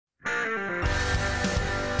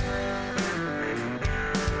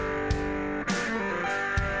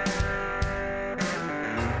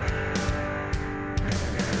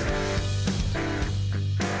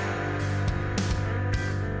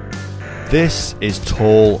This is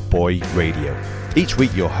Tall Boy Radio. Each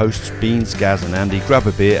week your hosts Beans, Gaz and Andy grab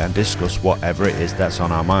a beer and discuss whatever it is that's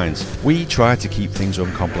on our minds. We try to keep things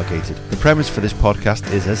uncomplicated. The premise for this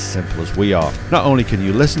podcast is as simple as we are. Not only can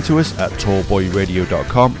you listen to us at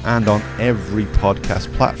tallboyradio.com and on every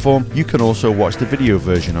podcast platform, you can also watch the video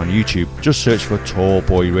version on YouTube. Just search for Tall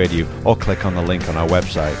Boy Radio or click on the link on our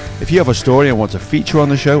website. If you have a story and want to feature on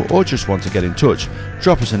the show or just want to get in touch,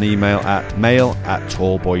 drop us an email at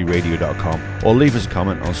mail@tallboyradio.com or leave us a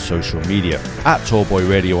comment on social media at Tallboy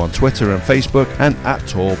Radio on Twitter and Facebook and at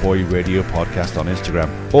Tallboy Radio Podcast on Instagram.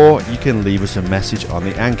 Or you can leave us a message on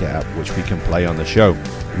the Anchor app, which we can play on the show.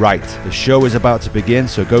 Right, the show is about to begin,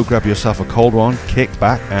 so go grab yourself a cold one, kick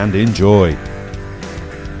back and enjoy.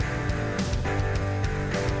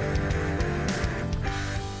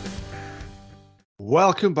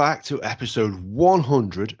 Welcome back to episode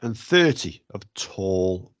 130 of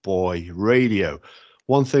Tall Boy Radio.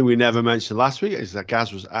 One thing we never mentioned last week is that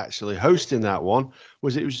Gaz was actually hosting that one,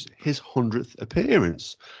 it was his 100th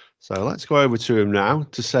appearance. So let's go over to him now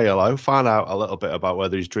to say hello, find out a little bit about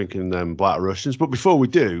whether he's drinking them Black Russians. But before we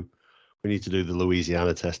do, we need to do the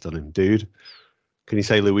Louisiana test on him. Dude, can you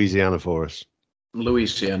say Louisiana for us?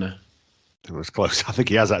 Louisiana. That was close. I think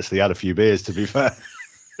he has actually had a few beers, to be fair.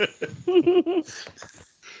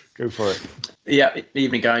 Go for it. Yeah,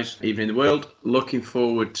 evening guys, evening the world. Looking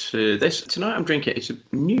forward to this. Tonight I'm drinking, it's a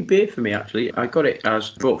new beer for me actually. I got it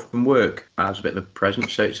brought from work as a bit of a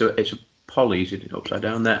present. So it's a Polly's, it's upside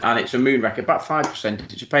down there. And it's a Moonraker, about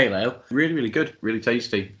 5%. It's a pale ale. Really, really good, really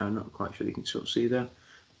tasty. I'm not quite sure you can sort of see there.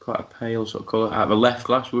 Quite a pale sort of colour. I have a left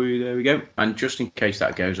glass, there we go. And just in case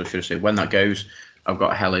that goes, I should have said when that goes, I've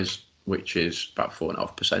got Helles, which is about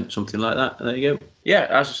 4.5%, something like that. There you go. Yeah,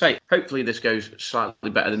 as I say, hopefully this goes slightly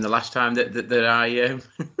better than the last time that I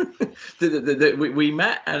that we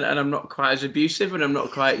met, and I'm not quite as abusive, and I'm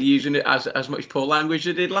not quite using it as much poor language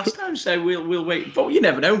as I did last time. So we'll wait. But you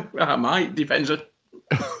never know. I might. Depends on.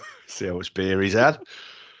 See how much beer he's had.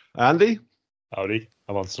 Andy? Howdy.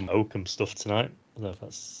 I'm on some Oakham stuff tonight. I don't know if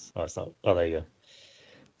that's... Oh, it's not... Oh, there you go.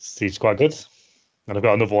 Seems quite good. And I've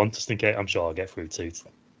got another one just in case. I'm sure I'll get through two.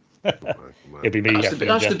 It'd be me.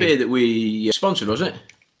 That's the beer that we sponsored, was it?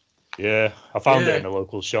 Yeah, I found it in a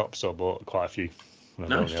local shop, so I bought quite a few.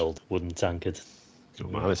 Nice. The old wooden tankard. Oh,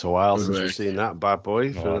 man, it's a while since we've seen that bad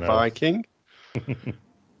boy for the Viking.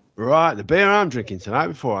 Right, the beer I'm drinking tonight,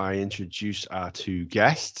 before I introduce our two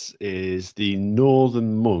guests, is the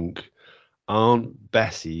Northern Monk Aunt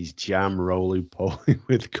Bessie's Jam Roly-Poly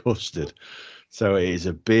with custard. So it is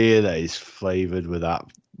a beer that is flavoured with that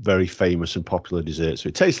very famous and popular dessert. So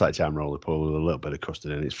it tastes like jam roly-poly with a little bit of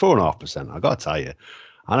custard in it. It's 4.5%. I've got to tell you,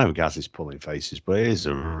 I know Gaz is pulling faces, but it is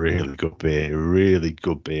a really good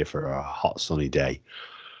beer for a hot sunny day.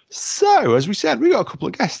 So, as we said, we got a couple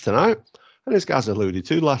of guests tonight. And as Gaz alluded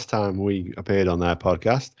to, last time we appeared on their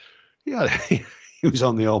podcast, he was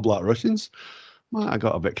on the old Black Russians. I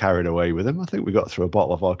got a bit carried away with him. I think we got through a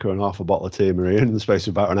bottle of vodka and half a bottle of Tia Maria in the space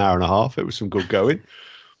of about an hour and a half. It was some good going.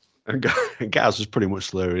 And Gaz was pretty much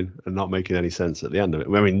slurring and not making any sense at the end of it.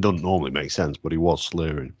 I mean, it doesn't normally make sense, but he was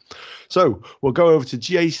slurring. So we'll go over to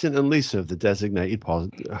Jason and Lisa of the Designated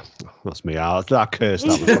That's me. I cursed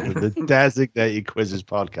that. The Designated Quizzes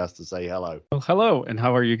podcast to say hello. Well, hello, and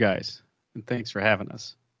how are you guys? And thanks for having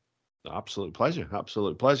us. Absolute pleasure.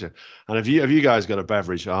 Absolute pleasure. And have you guys got a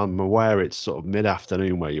beverage? I'm aware it's sort of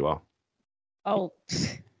mid-afternoon where you are. Oh,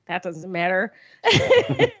 that doesn't matter.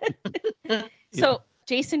 So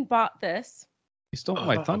Jason bought this. You stole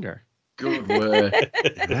my thunder. Good work.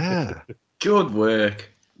 Yeah. Good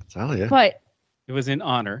work. I tell you. But it was in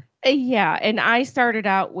honor. Yeah, and I started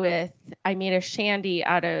out I made a shandy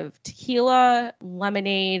out of tequila,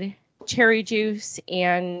 lemonade, cherry juice,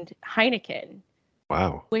 and Heineken.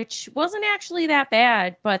 Wow. Which wasn't actually that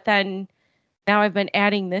bad, but then now I've been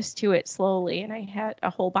adding this to it slowly, and I had a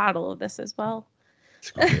whole bottle of this as well. It's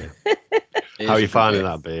a good beer. How are you finding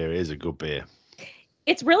that beer? It is a good beer.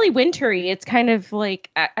 It's really wintry. It's kind of like,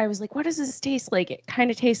 I was like, what does this taste like? It kind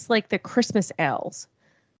of tastes like the Christmas ales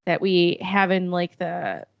that we have in like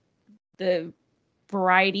the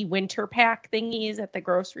variety winter pack thingies at the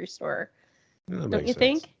grocery store. Yeah, don't you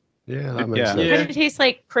think? Yeah, that makes sense. It kind of tastes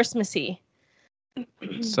like Christmassy.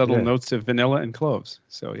 Subtle notes of vanilla and cloves.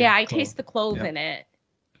 So yeah, I taste the clove in it.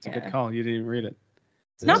 It's a good call. You didn't even read it.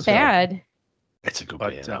 It's not bad. It's a good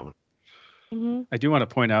beer. Mm-hmm. I do want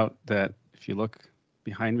to point out that if you look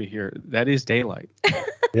behind me here, that is daylight.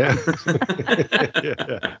 Yeah.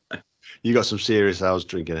 Yeah. You got some serious house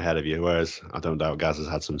drinking ahead of you, whereas I don't doubt Gaz has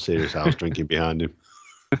had some serious house drinking behind him.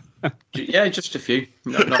 Yeah, just a few.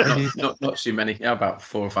 Not too many. Yeah, about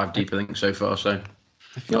 4 or 5 deep, I think, so far. So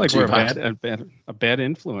I feel like we're a bad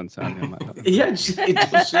influence on him. Yeah,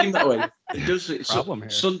 it does seem that way. It does. Problem here.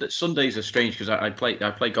 Sundays are strange because I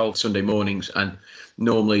play golf Sunday mornings, and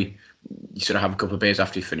normally you sort of have a couple of beers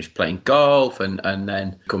after you finish playing golf, and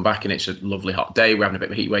then come back and it's a lovely hot day. We're having a bit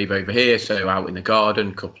of a heat wave over here, so out in the garden,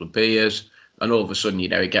 a couple of beers, and all of a sudden,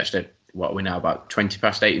 it gets to what we're now about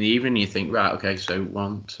 8:20 in the evening. And you think, right, okay, so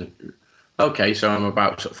 1, 2. Okay, so I'm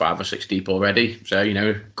about 5 or 6 deep already. So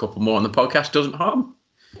a couple more on the podcast doesn't harm.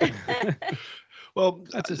 Well,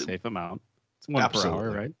 that's a safe amount. It's 1 per hour,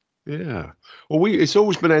 right? Yeah. Well, it's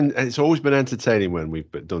always been entertaining when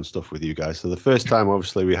we've done stuff with you guys. So the first time,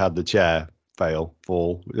 obviously, we had the chair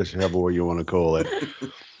fall, whichever way you want to call it.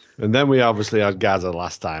 And then we obviously had Gaza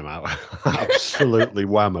last time out. Absolutely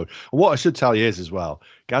whammo. And what I should tell you is as well,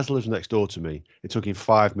 Gaz lives next door to me. It took him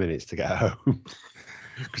 5 minutes to get home.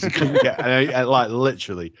 Because he couldn't get,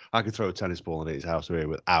 literally, I could throw a tennis ball in his house here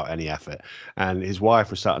without any effort. And his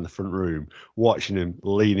wife was sat in the front room watching him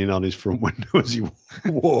leaning on his front window as he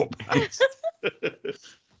walked past.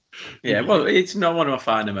 Yeah, well, it's not one of my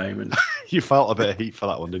finer moments. You felt a bit of heat for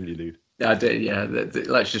that one, didn't you, dude? I did, yeah.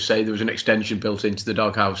 Let's just say there was an extension built into the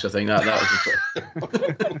doghouse. I think that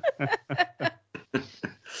was.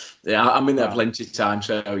 Yeah, I'm in there plenty of time,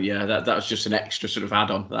 so yeah, that was just an extra sort of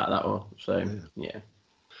add-on that was. So yeah.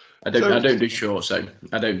 I don't do short, so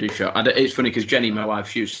I don't do short. It's funny because Jenny, my wife,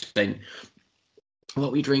 she was saying,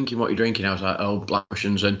 what are you drinking? I was like, oh, Black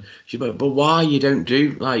Russians. And she's like, but why you don't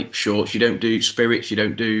do like shorts? You don't do spirits?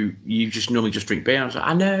 You just normally just drink beer? I was like,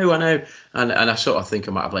 I know. And I sort of think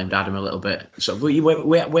I might have blamed Adam a little bit. So we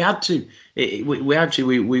had to. We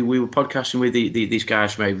were podcasting with these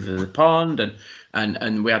guys from over the pond,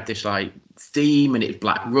 and we had this like theme, and it was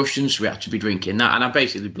Black Russians, so we had to be drinking that. And I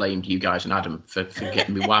basically blamed you guys and Adam for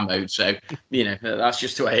getting me whammoed. So that's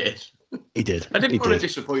just the way it is. He did. I didn't want to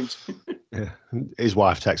disappoint. Yeah. His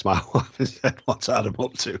wife texted my wife and said, "What's Adam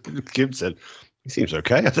up to?" Kim said, "He seems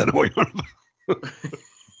okay. I don't know what you're on about."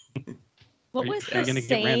 What was are you going to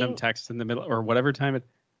get random texts in the middle or whatever time?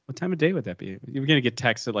 What time of day would that be? You're going to get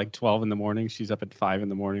texts at like 12 in the morning. She's up at 5 in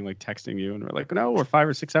the morning, like texting you, and we're like, "No, we're 5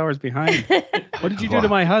 or 6 hours behind. What did you do to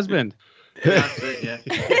my husband?" Yeah, that's it,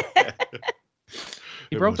 yeah.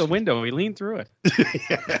 He broke the window. He leaned through it.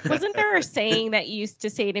 Wasn't there a saying that you used to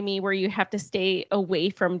say to me where you have to stay away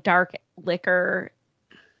from dark liquor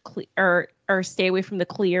or stay away from the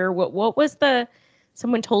clear? What was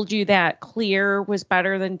someone told you that clear was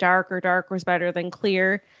better than dark or dark was better than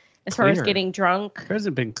clear as far as getting drunk? There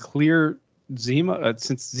hasn't been clear Zima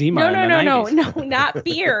since Zima. No, not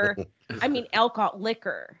beer. I mean alcohol,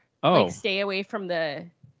 liquor. Oh. Like stay away from the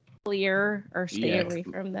clear or stay away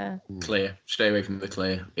from the clear. Stay away from the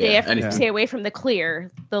clear. Stay away from the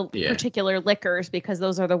clear, particular liquors, because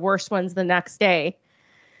those are the worst ones the next day.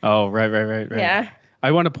 Oh, right. Yeah.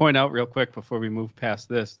 I want to point out real quick before we move past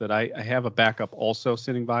this that I have a backup also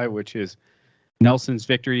sitting by, which is Nelson's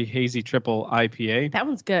Victory Hazy Triple IPA. That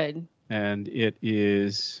one's good. And it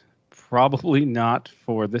is probably not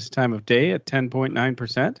for this time of day at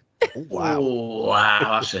 10.9%. Wow. Oh,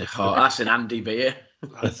 wow. That's an Andy beer.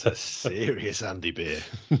 That's a serious Andy beer.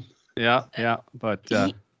 Yeah. But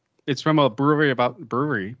it's from a brewery about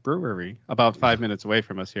 5 minutes away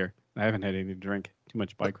from us here. I haven't had anything to drink. Too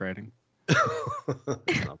much bike riding.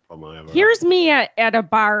 Here's me at a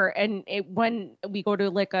bar, and when we go to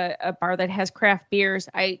like a bar that has craft beers,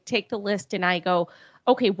 I take the list and I go,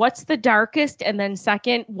 okay, what's the darkest? And then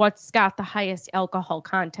second, what's got the highest alcohol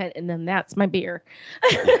content? And then that's my beer.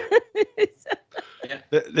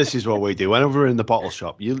 This is what we do. Whenever we're in the bottle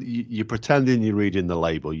shop, you're pretending you're reading the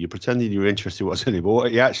label. You're pretending you're interested in what's in it. But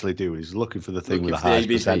what you actually do is looking for the thing with the highest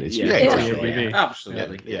percentage. Yeah,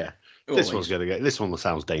 absolutely. Yeah. This one's gonna get. This one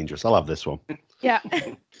sounds dangerous. I'll have this one. Yeah.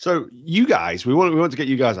 So you guys, we want to get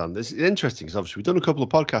you guys on. This is interesting because obviously we've done a couple of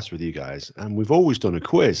podcasts with you guys, and we've always done a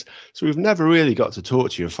quiz. So we've never really got to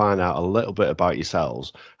talk to you and find out a little bit about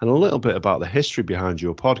yourselves and a little bit about the history behind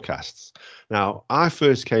your podcasts. Now, I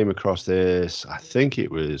first came across this. I think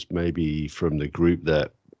it was maybe from the group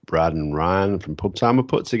that Brad and Ryan from Pub Time have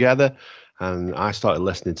put together. And I started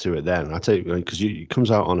listening to it then. Because it comes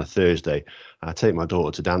out on a Thursday. I take my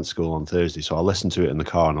daughter to dance school on Thursday, so I listen to it in the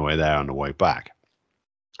car on the way there and the way back.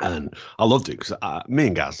 And I loved it because me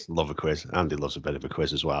and Gaz love a quiz. Andy loves a bit of a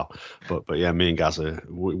quiz as well. But yeah, me and Gaz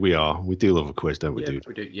we do love a quiz, don't we, dude?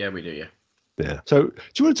 We do. Yeah, we do. Yeah. So do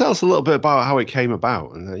you want to tell us a little bit about how it came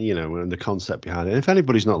about and and the concept behind it? And if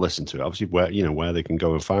anybody's not listened to it, obviously where they can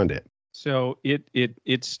go and find it. So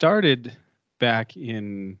it started back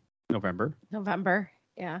in November,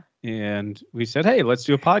 yeah. And we said, hey, let's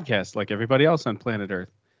do a podcast like everybody else on planet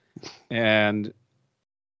Earth. And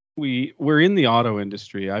we're in the auto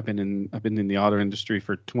industry. I've been in the auto industry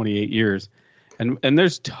for 28 years, and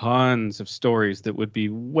there's tons of stories that would be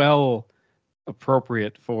well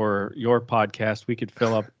appropriate for your podcast. We could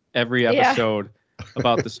fill up every episode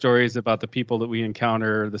about the stories about the people that we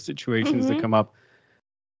encounter, the situations that come up.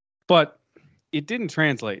 But it didn't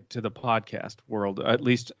translate to the podcast world, at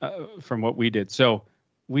least from what we did. So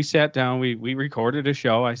we sat down, we recorded a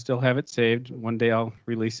show. I still have it saved. One day I'll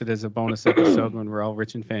release it as a bonus episode when we're all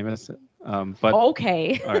rich and famous. But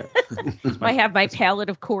okay. All right. I have my palette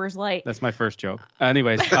of Coors Light. That's my first joke.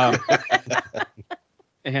 Anyways,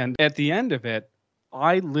 and at the end of it,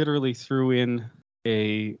 I literally threw in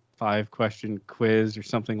a 5-question quiz or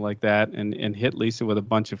something like that and hit Lisa with a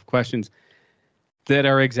bunch of questions that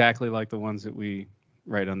are exactly like the ones that we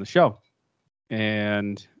write on the show.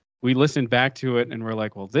 And we listened back to it and we're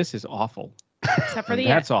like, well, this is awful. Except for the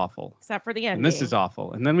end. That's awful. Except for the end. And this is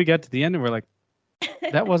awful. And then we got to the end and we're like,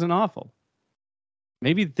 that wasn't awful.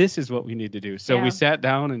 Maybe this is what we need to do. So we sat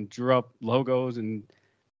down and drew up logos and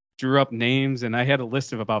drew up names. And I had a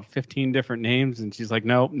list of about 15 different names. And she's like,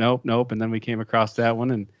 nope. And then we came across that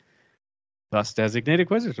one, and thus Designated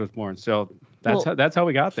Quizzers was born. So that's how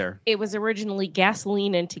we got there. It was originally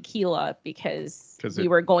gasoline and tequila because we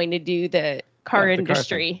were going to do the car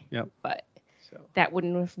industry. Yep. But that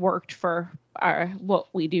wouldn't have worked for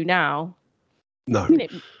what we do now. No.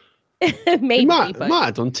 Maybe, might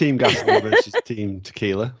have done Team Gasoline versus Team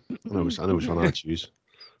Tequila. I know which one I'd choose.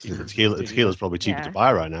 Tequila's probably cheaper to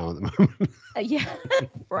buy right now at the moment. Yeah.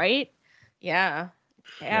 Right? Yeah.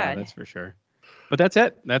 Yeah, that's for sure. But that's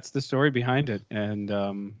it. That's the story behind it. And,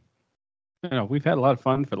 we've had a lot of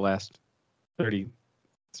fun for the last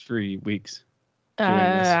 33 weeks.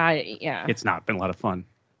 Yeah. It's not been a lot of fun.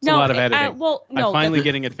 It's a lot of editing. I'm finally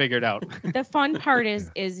getting it figured out. The fun part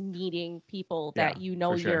is meeting people that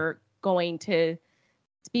you're going to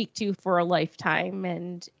speak to for a lifetime,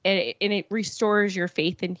 and it restores your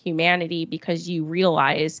faith in humanity because you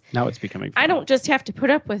realize now it's becoming fun. I don't just have to put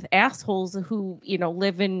up with assholes who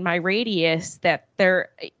live in my radius, that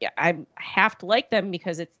I have to like them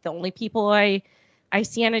because it's the only people I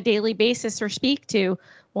see on a daily basis or speak to.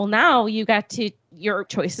 Well, now your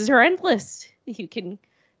choices are endless. You can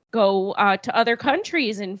go to other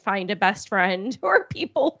countries and find a best friend or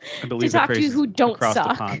people to talk to who don't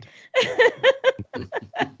suck.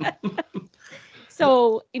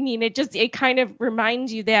 So, I mean, it kind of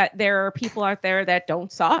reminds you that there are people out there that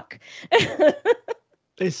don't suck.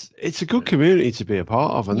 It's a good community to be a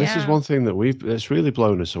part of, and this is one thing that's really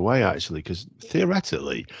blown us away, actually, because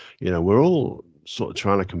theoretically, we're all sort of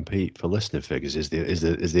trying to compete for listener figures is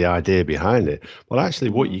the idea behind it. But actually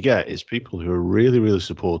what you get is people who are really, really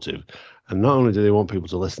supportive. And not only do they want people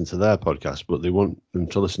to listen to their podcast, but they want them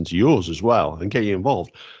to listen to yours as well and get you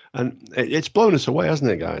involved. And it's blown us away, hasn't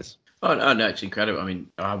it, guys? Oh, no, it's incredible. I mean,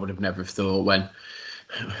 I would have never thought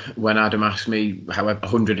when Adam asked me, however,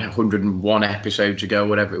 101 episodes ago,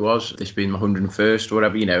 whatever it was, this being my 101st or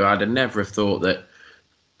whatever, I'd have never have thought that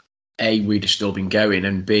A, we'd have still been going,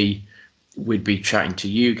 and B, we'd be chatting to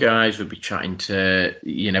you guys. We'd be chatting to,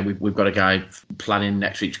 we've got a guy planning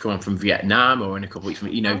next week to come on from Vietnam, or in a couple of weeks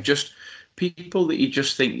from, just people that you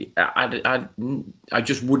just think I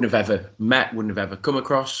just wouldn't have ever met, wouldn't have ever come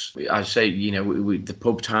across. I say, the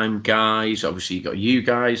pub time guys, obviously you got you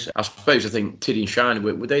guys. I think Tiddy and Shiner,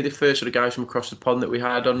 were they the first sort of guys from across the pond that we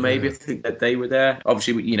had on? Maybe I think that they were there.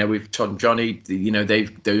 Obviously, we've Todd and Johnny,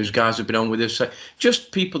 those guys have been on with us. So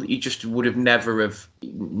just people that you just would have never have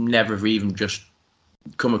even just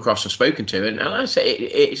come across and spoken to, and I say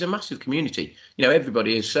it's a massive community.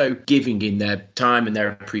 Everybody is so giving in their time and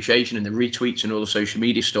their appreciation and the retweets and all the social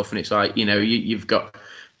media stuff, and it's like you've got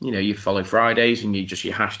you follow Fridays and you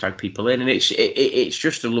hashtag people in, and it's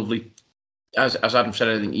just a lovely, as Adam said,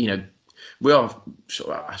 I think we are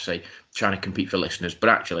sort of, I say, trying to compete for listeners, but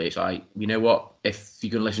actually it's like, what, if you're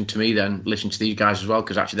going to listen to me, then listen to these guys as well,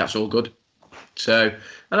 because actually that's all good. So,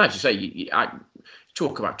 and I just say I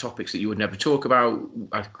talk about topics that you would never talk about.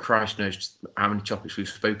 Christ knows how many topics we've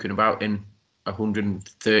spoken about in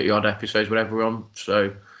 130 odd episodes, whatever we're on.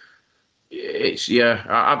 So it's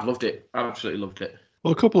I've loved it. I absolutely loved it.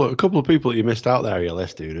 Well, a couple of people that you missed out there on your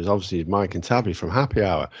list, dude, is obviously Mike and Tabby from Happy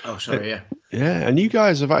Hour. Oh, sorry, yeah, and you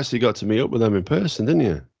guys have actually got to meet up with them in person, didn't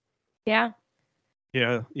you? Yeah.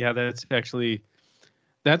 That's actually.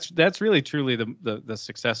 That's really truly the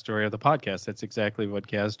success story of the podcast. That's exactly what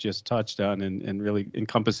Gaz just touched on, and really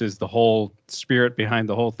encompasses the whole spirit behind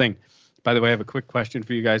the whole thing. By the way, I have a quick question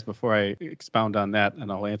for you guys before I expound on that,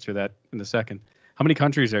 and I'll answer that in a second. How many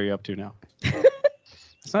countries are you up to now?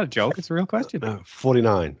 It's not a joke. It's a real question.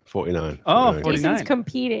 49. Oh, 49. 49. Jason's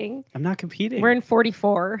competing. I'm not competing. We're in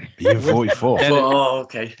 44. You're 44. Oh,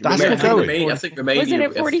 okay. That's I what going. think Romania. Wasn't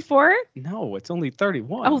it 44? No, it's only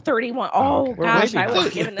 31. Oh, 31. Oh, Okay. gosh. We're I way would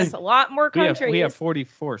have given this a lot more we countries. have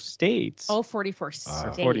 44 states. Oh, 44 or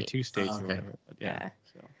states. 42 states Oh, or okay. whatever. But yeah.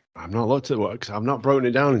 So. I've not looked at what because I've not broken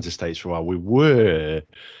it down into states for a while.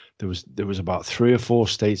 There was about 3 or 4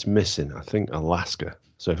 states missing. I think Alaska.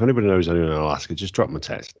 So if anybody knows anyone in Alaska, just drop them a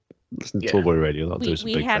text. Listen to Tallboy Radio. That'll do us a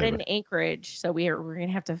We big had favor. an Anchorage, so we're going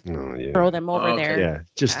to have to Oh, yeah. throw them over Okay. there. Yeah,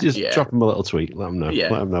 just Yeah. drop them a little tweet. Let them know.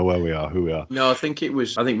 Yeah. Let them know where we are, who we are. No, I think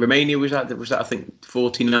Romania was at I think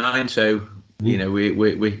 49. So you know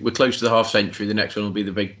we're close to the half century. The next one will be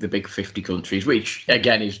the big 50 countries, which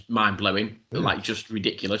again is mind blowing, like just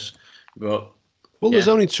ridiculous. But There's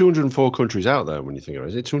only 204 countries out there when you think about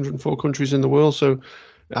it. Is it 204 countries in the world? So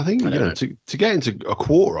I think to get into a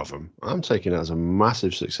quarter of them, I'm taking it as a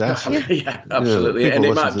massive success. yeah, absolutely. people And it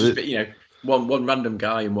listen might to just be one random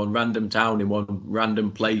guy in one random town in one random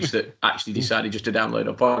place that actually decided just to download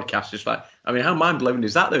a podcast. It's like, I mean, how mind blowing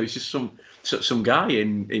is that though? It's just some guy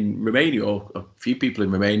in Romania or a few people in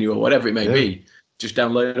Romania or whatever it may be just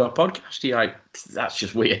downloaded our podcast. You're like, that's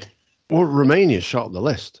just weird. Well, Romania shot up the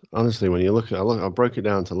list. Honestly, when you look at I broke it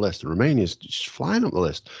down to list. Romania's just flying up the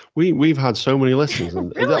list. We've had so many listens.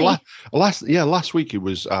 And Really? last week it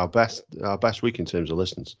was our best week in terms of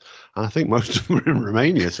listens, and I think most of them are in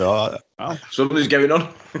Romania. So Something's going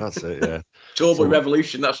on. that's it. Yeah, Turbo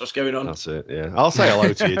Revolution. That's what's going on. that's it. Yeah, I'll say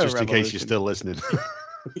hello to you just in case you're Revolution. still listening.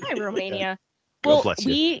 Hi, Romania. God Well, bless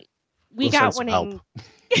you. we We'll got send one some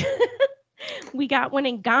in we got one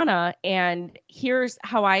in Ghana, and here's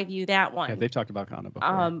how I view that one. Yeah, they've talked about Ghana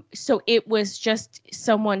before. So it was just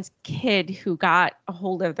someone's kid who got a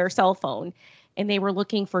hold of their cell phone, and they were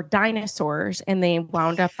looking for dinosaurs, and they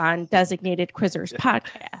wound up on Designated Quizzers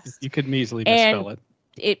podcast. You could easily and misspell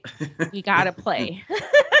it. You gotta play.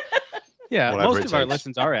 Yeah, Whatever most it of our takes.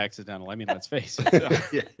 listens are accidental. I mean, let's face it. So.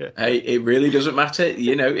 Yeah. Hey, it really doesn't matter.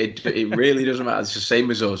 It really doesn't matter. It's the same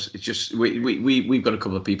as us. It's just we've got a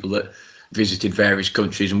couple of people that visited various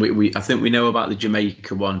countries, and I think we know about the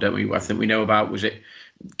Jamaica one, don't we? I think we know about, was it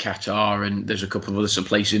Qatar, and there's a couple of other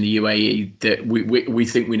places in the UAE that we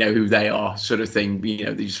think we know who they are, sort of thing.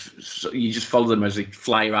 You just follow them as they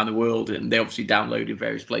fly around the world, and they obviously download in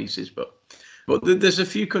various places. But there's a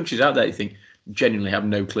few countries out there you think genuinely have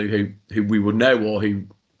no clue who we would know or who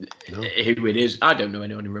it is. I don't know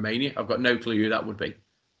anyone in Romania. I've got no clue who that would be.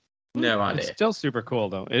 No idea. It's still super cool,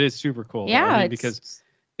 though. It is super cool. Yeah, I mean, because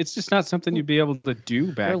it's just not something you'd be able to do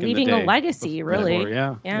back They're in the leaving day. a legacy, really.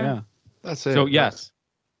 Yeah. That's it. So yes.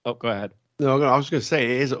 Oh, go ahead. No, I was going to say,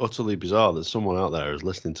 it is utterly bizarre that someone out there is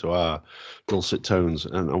listening to our dulcet tones,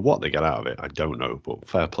 and what they get out of it, I don't know. But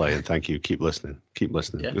fair play, and thank you. Keep listening. Keep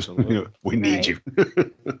listening. Yeah, Just, absolutely. we need Right. you.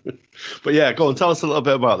 But yeah, go on. Tell us a little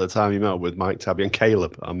bit about the time you met with Mike, Tabby, and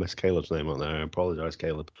Caleb. I missed Caleb's name on there. I apologize,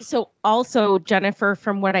 Caleb. So also Jennifer,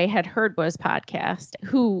 from what I had heard, was podcast.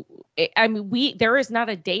 There is not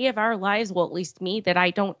a day of our lives, well, at least me, that I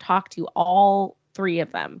don't talk to all 3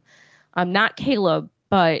 of them. Not Caleb,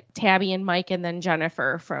 but Tabby and Mike, and then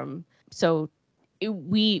Jennifer.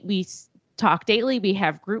 We talk daily. We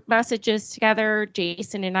have group messages together.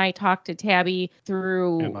 Jason and I talk to Tabby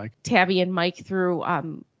through And Mike. Tabby and Mike through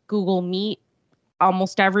Google Meet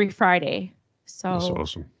almost every Friday. So That's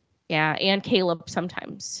awesome. yeah, and Caleb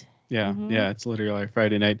sometimes. Yeah. Mhm. Yeah. It's literally like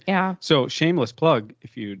Friday night. Yeah. So shameless plug,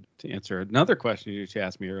 to answer another question you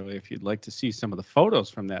asked me earlier, if you'd like to see some of the photos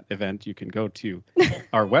from that event, you can go to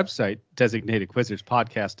our website,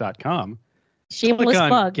 designated-quizzerspodcast.com. Shameless Click on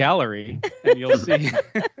plug. gallery, and you'll see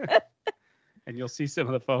and you'll see some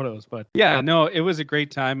of the photos. But yeah, no, it was a great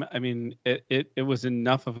time. I mean, it was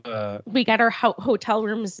enough of a We got our hotel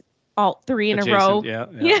rooms all 3 in a row.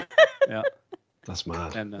 adjacent- Yeah. yeah. That's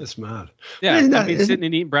mad. And, That's mad. Yeah, Isn't I that- mean, isn't- sitting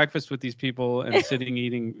and eating breakfast with these people and sitting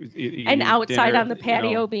eating And outside dinner, on the you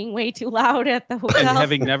patio know, being way too loud at the and hotel.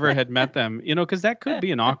 having never had met them, because that could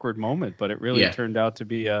be an awkward moment, but it really Yeah. turned out to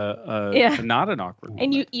be Yeah. not an awkward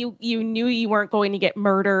moment. And you knew you weren't going to get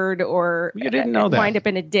murdered or You didn't know that. wind up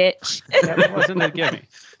in a ditch. That wasn't a gimme.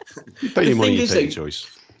 You pay your The money, thing you is take that- your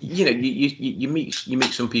choice. You meet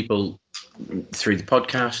some people through the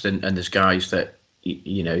podcast, and there's guys that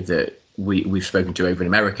that we've spoken to over in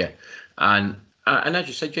America, and as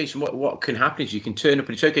you said, Jason, what can happen is you can turn up,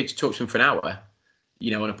 and it's okay to talk to them for an hour, on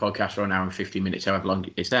a podcast, or an hour and 15 minutes, however long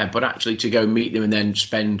it's there. But actually, to go meet them and then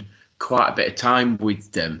spend quite a bit of time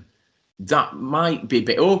with them, that might be a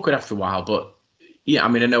bit awkward after a while. But yeah, I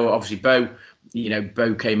mean, I know obviously Bo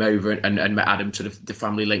came over and met Adam, sort of the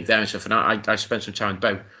family link there and stuff, and I spent some time with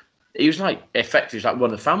Bo. he was like effectively like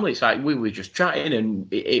one of the family. It's like we were just chatting, and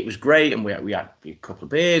it was great, and we had a couple of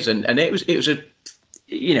beers, and it was a,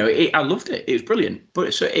 I loved it. It was brilliant.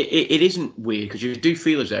 But so it isn't weird, because you do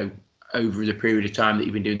feel as though over the period of time that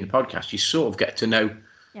you've been doing the podcast, you sort of get to know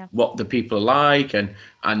what the people are like, and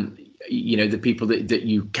the people that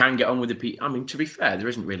you can get on with. I mean, to be fair, there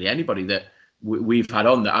isn't really anybody that we've had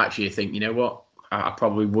on that actually think, you know what, I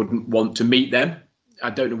probably wouldn't want to meet them. I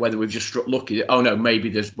don't know whether we've just struck lucky. Oh no, maybe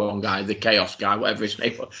there's one guy, the Chaos guy, whatever his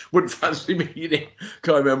name was. Wouldn't fancy meeting him.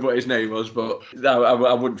 Can't remember what his name was, but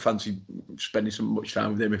I wouldn't fancy spending so much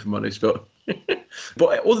time with him, if I'm honest. But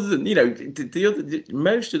but other than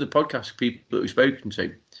most of the podcast people that we've spoken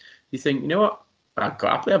to, you think, you know what, I could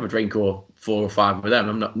happily have a drink or 4 or 5 with them.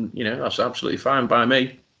 I'm not, that's absolutely fine by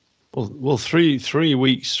me. Well, three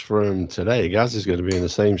weeks from today, Gaz is going to be in the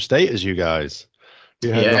same state as you guys.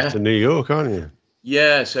 You're heading off to New York, aren't you?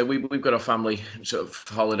 Yeah, so we've got our family sort of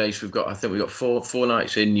holidays. I think we've got four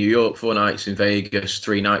nights in New York, 4 nights in Vegas,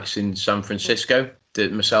 3 nights in San Francisco.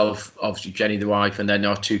 Myself, obviously Jenny, the wife, and then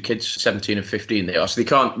our 2 kids, 17 and 15. They are. So they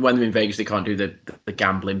can't, when they're in Vegas, they can't do the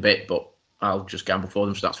gambling bit, but I'll just gamble for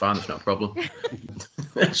them, so that's fine. That's not a problem.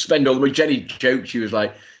 Spend all the money. Jenny joked, she was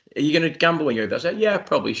like, "Are you going to gamble when you're over?" I said, "Yeah,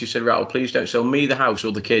 probably." She said, "Right, well, please don't sell me the house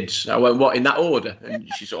or the kids." I went, "What, in that order?"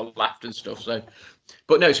 And she sort of laughed and stuff. So,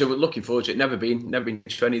 but no, so we're looking forward to it. Never been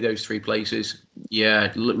to any of those 3 places.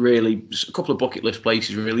 Yeah, really, a couple of bucket list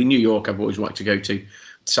places. Really, New York, I've always wanted to go to.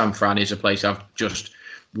 San Fran is a place I've just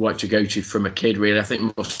wanted to go to from a kid. Really, I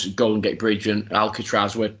think Golden Gate Bridge and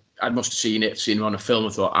Alcatraz were. I must have seen them on a film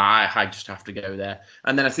and thought, I just have to go there.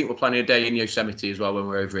 And then I think we're planning a day in Yosemite as well when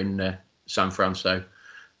we're over in San Fran. So,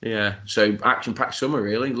 yeah, so action-packed summer,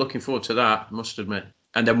 really. Looking forward to that, I must admit.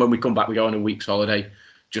 And then when we come back, we go on a week's holiday,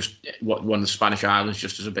 just one of the Spanish islands,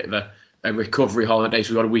 just as a bit of a recovery holiday.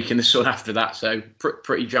 So we've got a week in the sun after that. So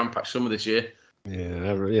pretty jam-packed summer this year.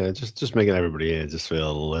 Yeah, just making everybody here just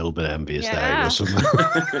feel a little bit envious there or something.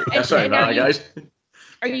 Sorry about that, guys.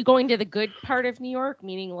 Are you going to the good part of New York,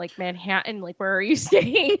 meaning like Manhattan? Like, where are you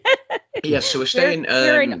staying? Yes, so we're staying.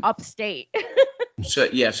 You're in upstate. So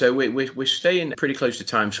we're staying pretty close to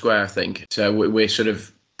Times Square, I think. So we're sort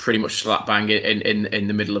of pretty much slap bang in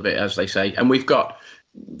the middle of it, as they say. And we've got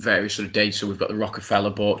various sort of dates. So we've got the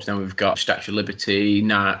Rockefeller booked, then we've got Statue of Liberty,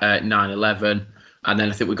 9/11. And then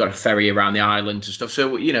I think we've got a ferry around the island and stuff. So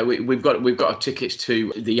we've got our tickets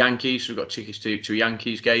to the Yankees. We've got tickets to a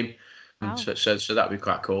Yankees game. Wow. So that'd be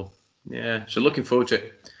quite cool. Yeah. So looking forward to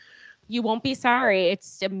it. You won't be sorry.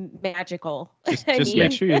 It's magical. Just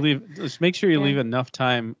make sure you leave. Just make sure you leave enough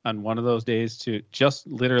time on one of those days to just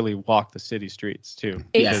literally walk the city streets too,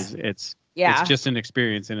 because it's just an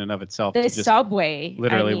experience in and of itself. The subway,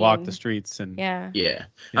 literally walk the streets and I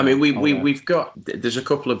mean, we've got. There's a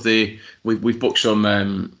couple of we've booked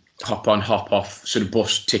some hop on, hop off sort of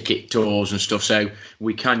bus ticket tours and stuff, so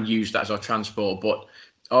we can use that as our transport, but.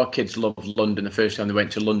 Our kids loved London. The first time they went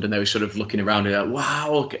to London, they were sort of looking around and like,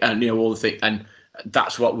 wow, and all the things. And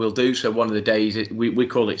that's what we'll do. So one of the days, we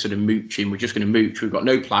call it sort of mooching. We're just going to mooch. We've got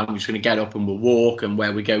no plan. We're just going to get up and we'll walk, and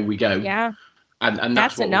where we go, we go. Yeah. And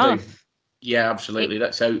that's what enough. We'll do. Yeah, absolutely.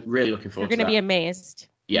 That's so really looking forward to that. You're going to be amazed.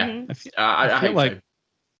 Yeah. Mm-hmm.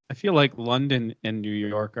 I feel like London and New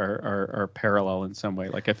York are parallel in some way.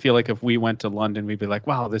 Like, I feel like if we went to London, we'd be like,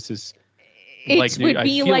 wow, this is. I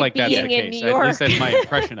feel like that's the case. At least that's my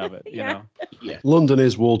impression of it. You know. Yeah. London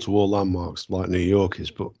is wall-to-wall landmarks like New York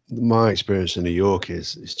is, but my experience in New York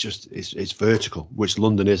is it's vertical, which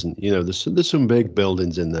London isn't. There's some big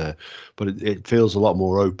buildings in there, but it feels a lot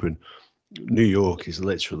more open. New York is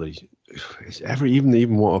literally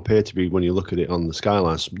even what appear to be, when you look at it on the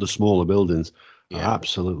skylines, the smaller buildings. Yeah.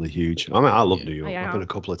 Absolutely huge. I mean, I love New York. I've been a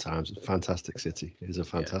couple of times. It's a fantastic city. It is a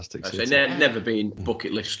fantastic city. Never been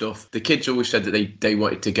bucket list stuff. The kids always said that they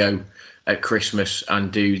wanted to go at Christmas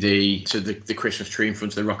and do the Christmas tree in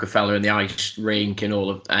front of the Rockefeller and the ice rink and all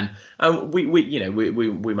of, and we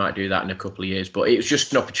might do that in a couple of years. But it was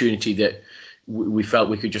just an opportunity that we felt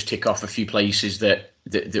we could just tick off a few places that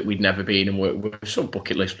we'd never been, and we're sort of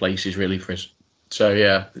bucket list places really for us. So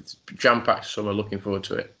yeah, it's jam packed summer. Looking forward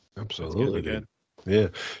to it. Absolutely good. Yeah.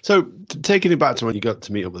 So taking it back to when you got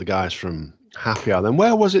to meet up with the guys from Happy Hour, then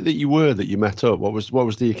where was it that you met up? What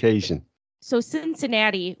was the occasion? So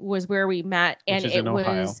Cincinnati was where we met, and it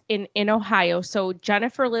was in Ohio. So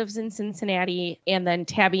Jennifer lives in Cincinnati, and then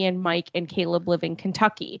Tabby and Mike and Caleb live in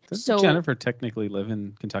Kentucky. Doesn't Jennifer technically live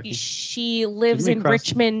in Kentucky? She lives in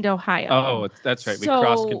Richmond, Ohio. Oh, that's right. We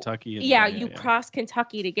crossed Kentucky. You cross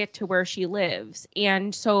Kentucky to get to where she lives,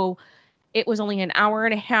 and so. It was only an hour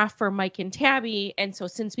and a half for Mike and Tabby. And so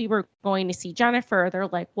since we were going to see Jennifer, they're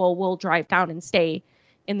like, well, we'll drive down and stay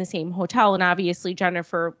in the same hotel. And obviously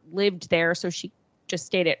Jennifer lived there, so she just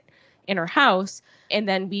stayed in her house. And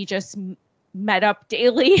then we just met up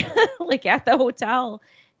daily, like at the hotel.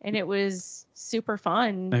 And it was super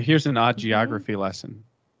fun. Now, here's an odd geography lesson.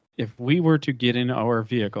 If we were to get in our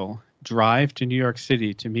vehicle, drive to New York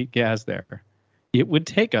City to meet Gaz there, it would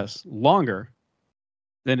take us longer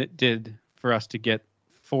than it did for us to get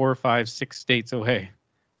 4, 5, 6 states away.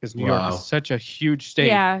 Because New York is such a huge state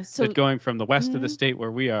that going from the west of the state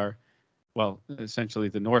where we are, well, essentially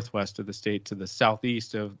the northwest of the state to the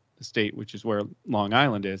southeast of the state, which is where Long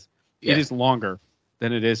Island is, it is longer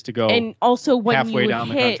than it is to go and also when halfway you down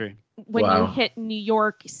the country. When you hit New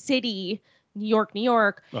York City, New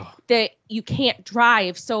York, that you can't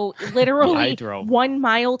drive. So literally 1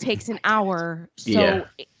 mile takes an hour. So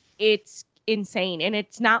it's insane. And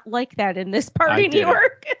it's not like that in this part of New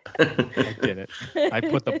York. I did it. I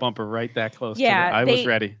put the bumper right that close to it. I was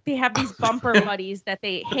ready. They have these bumper buddies that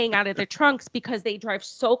they hang out of their trunks because they drive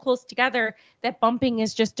so close together that bumping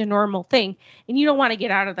is just a normal thing. And you don't want to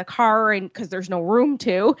get out of the car and because there's no room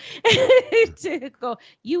to go,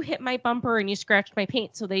 you hit my bumper and you scratched my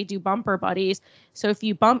paint. So they do bumper buddies. So if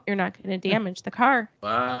you bump, you're not going to damage the car.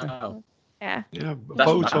 Wow. Yeah. Yeah,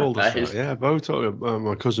 Bo told us that. Yeah, Bo told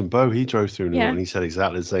my cousin Bo. He drove through New York and he said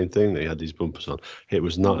exactly the same thing. That he had these bumpers on. It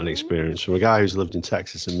was not an experience from a guy who's lived in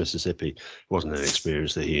Texas and Mississippi. It wasn't an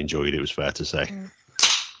experience that he enjoyed. It was fair to say.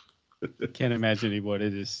 Can't imagine he would.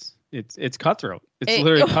 It is. It's cutthroat. It's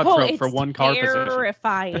literally cutthroat for one car position.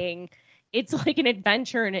 Terrifying. It's like an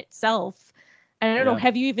adventure in itself. I don't know.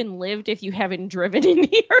 Have you even lived if you haven't driven in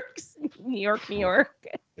New York?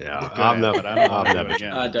 Yeah, I've never.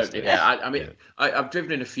 I don't. Yeah, I mean, I've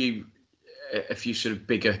driven in a few sort of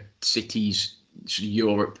bigger cities, sort of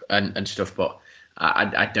Europe and stuff, but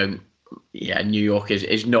I don't. Yeah, New York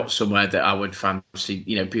is not somewhere that I would fancy.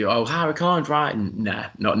 You know, be Harry Carnes, right? And nah,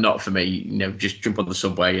 not for me. You know, just jump on the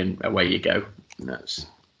subway and away you go.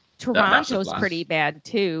 Toronto's pretty bad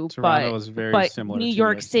too. Toronto is very similar. New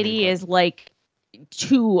York City is like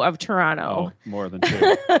 2 of Toronto. Oh, more than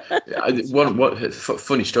 2.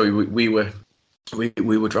 Funny story. We were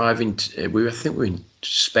driving. I think we were in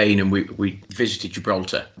Spain, and we visited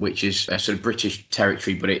Gibraltar, which is a sort of British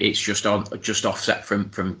territory, but it's just offset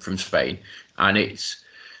from Spain, and it's.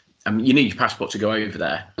 You need your passport to go over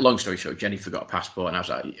there. Long story short, Jenny forgot a passport, and I was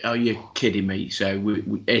like, "Oh, you're kidding me!" So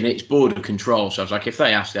and it's border control. So I was like, "If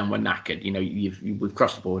they ask, then we're knackered. You know, we've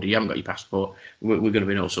crossed the border. You haven't got your passport. We're going to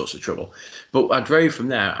be in all sorts of trouble." But I drove from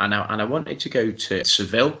there, and I wanted to go to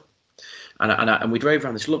Seville, and we drove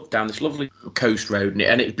around down this lovely coast road,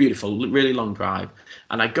 and it's beautiful, really long drive.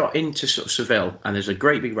 And I got into sort of Seville, and there's a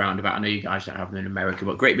great big roundabout. I know you guys don't have them in America,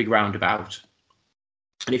 but great big roundabout.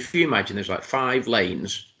 And if you imagine, there's like 5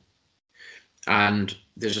 lanes. And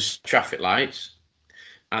there's a traffic lights,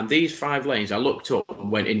 and these 5 lanes, I looked up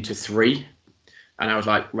and went into 3, and I was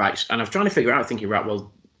like, right. And I was trying to figure out, thinking, right,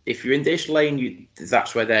 well, if you're in this lane,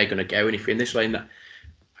 that's where they're going to go, and if you're in this lane,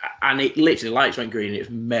 and it literally lights went green, and it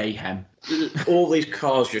was mayhem. All these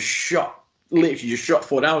cars just shot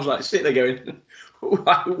forward. I was like sitting there going,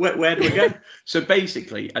 where do we go? So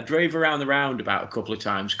basically, I drove around the roundabout a couple of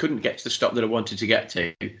times, couldn't get to the stop that I wanted to get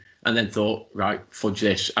to. And then thought, right, fudge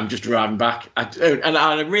this. I'm just driving back. And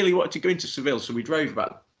I really wanted to go into Seville. So we drove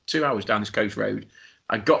about 2 hours down this coast road.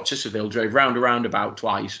 I got to Seville, drove round a roundabout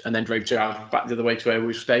twice, and then drove 2 hours back the other way to where we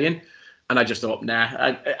were staying. And I just thought,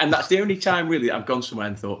 nah. And that's the only time really I've gone somewhere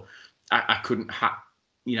and thought I couldn't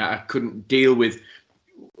I couldn't deal with.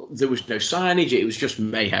 There was no signage. It was just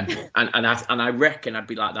mayhem. And I reckon I'd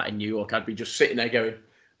be like that in New York. I'd be just sitting there going,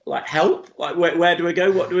 like, help? Like, where do I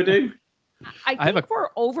go? What do I do? I think we're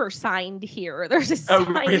oversigned here. There's a sign.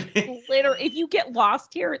 Really? If you get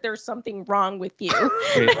lost here, there's something wrong with you.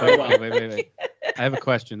 Wait. I have a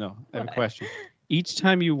question, though. Each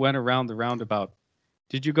time you went around the roundabout,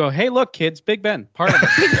 did you go, hey, look, kids, Big Ben, part of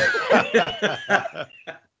it?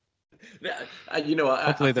 You know what?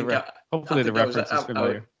 Hopefully the reference is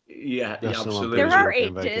familiar. Yeah, absolutely. There are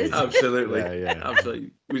ages. Absolutely. Yeah.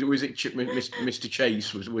 Absolutely. Was it Mr.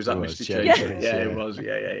 Chase? Was that Mr. Chase? Yeah, it was.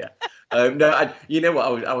 Yeah. No, you know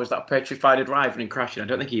what? I was that petrified of driving and crashing. I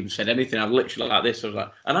don't think he even said anything. I literally like this. I was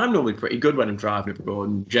like, and I'm normally pretty good when I'm driving abroad.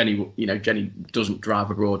 And Jenny doesn't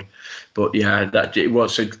drive abroad, but yeah, that it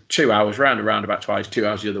was. So 2 hours round about twice, 2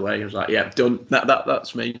 hours the other way. I was like, yeah, done.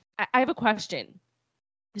 That's me. I have a question.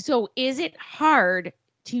 So is it hard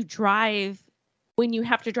to drive when you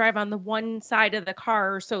have to drive on the one side of the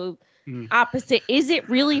car? So opposite, is it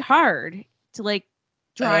really hard to like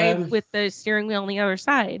drive with the steering wheel on the other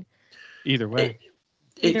side? Either way.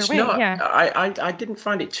 either way. Not. Yeah. I didn't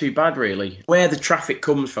find it too bad really. Where the traffic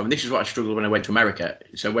comes from. This is what I struggled when I went to America.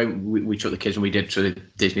 So when we took the kids and we did sort of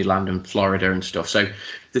Disneyland and Florida and stuff. So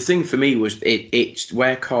the thing for me was it's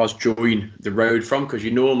where cars join the road from, because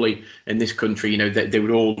you normally in this country, they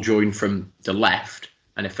would all join from the left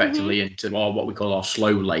and effectively into what we call our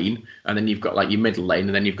slow lane, and then you've got like your middle lane,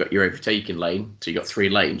 and then you've got your overtaking lane. So you've got 3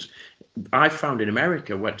 lanes. I found in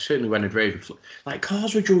America, certainly when I drove, like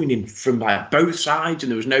cars were joining from like both sides,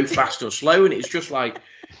 and there was no fast or slow, and it's just like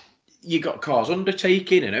you got cars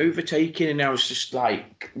undertaking and overtaking, and I was just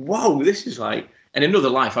like, whoa, this is like. And in another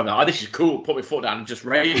life, I'm like, oh, this is cool. Put my foot down and just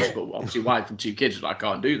race, but obviously, wife and 2 kids, I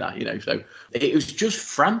can't do that, So it was just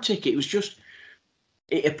frantic.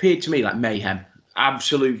 It appeared to me like mayhem,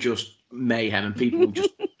 absolute just mayhem, and people were just.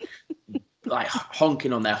 Like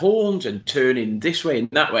honking on their horns and turning this way and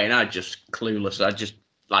that way, and I just clueless. I just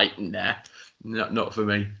like, nah, not for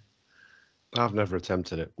me. I've never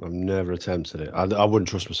attempted it. I wouldn't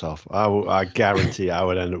trust myself. I guarantee I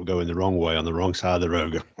would end up going the wrong way on the wrong side of the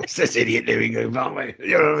road. What's this idiot doing? You know what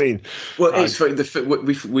I mean? Well, it's funny.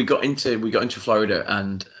 We got into Florida,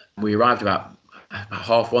 and we arrived about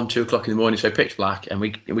 1:30, 2 o'clock in the morning, so pitch black, and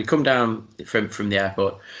we come down from the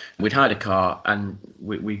airport. We'd hired a car, and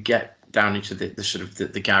we get down into the sort of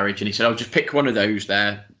the garage, and he said, "I'll just pick one of those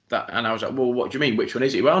there." And I was like, "Well, what do you mean? Which one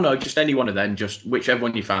is it?" "Well, no, just any one of them, just whichever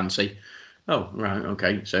one you fancy." "Oh, right,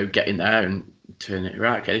 okay." So get in there and turn it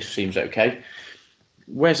right. Okay, this seems okay.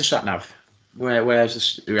 Where's the sat nav? Where's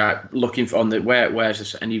this? Right, looking for on the where's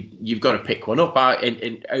this? And you've got to pick one up.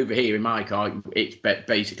 Over here in my car, it's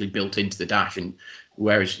basically built into the dash, and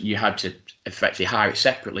whereas you had to effectively hire it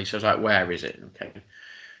separately. So I was like, "Where is it?" Okay.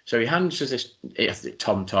 So he hands us this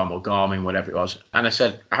TomTom or Garmin, whatever it was. And I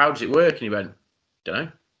said, "How does it work?" And he went, "Don't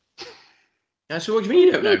know." And I said, "What do you mean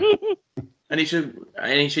you don't know?" And he said,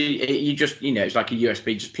 "You just, it's like a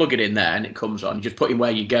USB, just plug it in there and it comes on. You just put in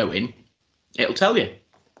where you're going, it'll tell you."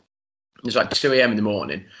 It's like 2 a.m. in the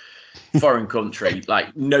morning, foreign country,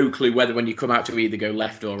 like no clue whether when you come out to either go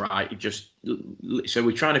left or right. So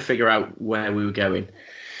we're trying to figure out where we were going.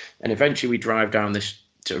 And eventually we drive down this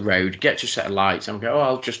to a road, get to a set of lights, and I go, "Oh,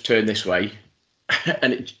 I'll just turn this way."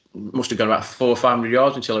 And it must have gone about 400 or 500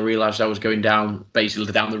 yards until I realised I was going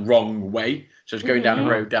basically down the wrong way. So I was going down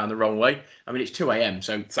the road down the wrong way. I mean, it's 2 a.m,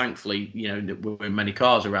 so thankfully, there weren't many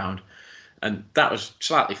cars around. And that was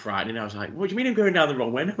slightly frightening. I was like, "What do you mean I'm going down the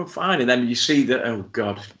wrong way? No, I'm fine." And then you see that, oh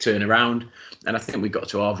God, turn around. And I think we got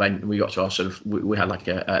to our venue, we got to our sort of, we had like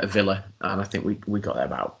a villa, and I think we got there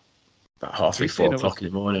about 3:30, 4 o'clock in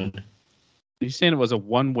the morning. Are you saying it was a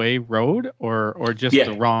one-way road or just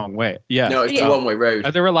the wrong way? Yeah. No, it's a one-way road.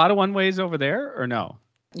 Are there a lot of one-ways over there or no?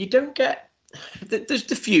 You don't get... There's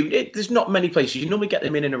the few. There's not many places. You normally get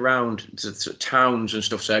them in and around sort of towns and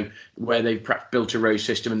stuff. So where they've perhaps built a road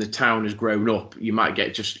system and the town has grown up, you might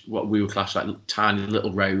get just what we would class like tiny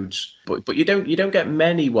little roads. But you don't get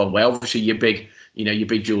many one-way. Obviously, your big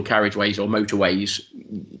dual carriageways or motorways,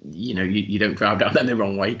 you don't drive down them the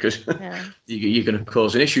wrong way because you're going to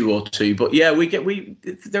cause an issue or two. But yeah,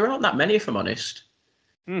 there aren't that many, if I'm honest.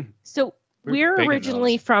 So we're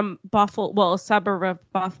originally from Buffalo, well, a suburb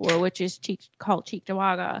of Buffalo, which is called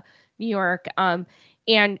Cheektowaga, New York.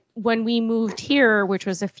 And when we moved here, which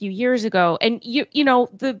was a few years ago, and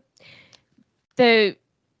the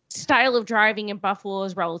style of driving in Buffalo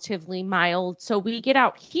is relatively mild. So we get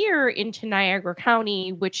out here into Niagara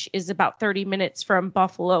County, which is about 30 minutes from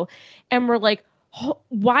Buffalo. And we're like,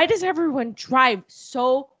 why does everyone drive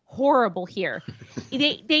so horrible here?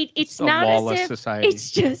 It's not lawless as if society.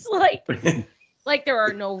 It's just like there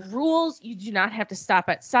are no rules. You do not have to stop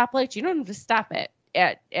at stoplights. You don't have to stop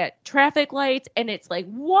at traffic lights. And it's like,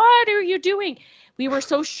 what are you doing? We were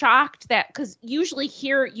so shocked that, because usually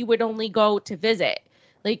here you would only go to visit.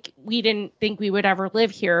 Like, we didn't think we would ever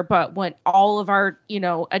live here, but when all of our,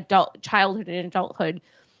 childhood and adulthood,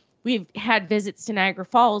 we've had visits to Niagara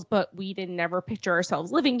Falls, but we didn't ever picture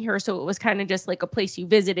ourselves living here. So it was kind of just like a place you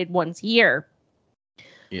visited once a year.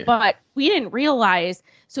 Yeah. But we didn't realize.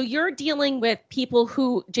 So you're dealing with people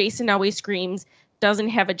who Jason always screams doesn't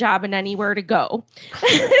have a job and anywhere to go.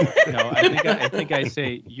 No, I think I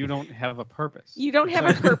say you don't have a purpose. You don't have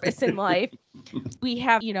a purpose in life. We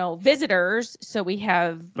have, visitors. So we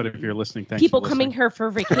have. But if you're listening, thanks people for coming listening. here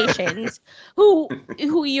for vacations, who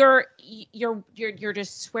you're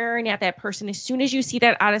just swearing at that person as soon as you see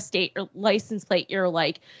that out of state or license plate. You're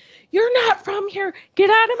like, "You're not from here.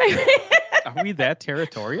 Get out of my." Are we that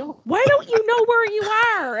territorial? Why don't you know where you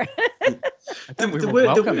are?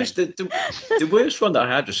 The worst one that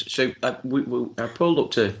I had was, so I pulled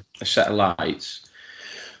up to a set of lights,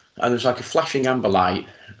 and there was like a flashing amber light,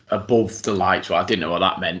 above the lights. Well, I didn't know what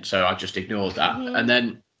that meant, so I just ignored that.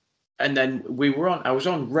 Mhm. And then I was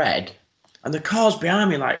on red, and the car's behind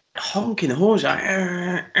me like honking the horns, like,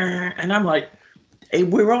 and I'm like, hey,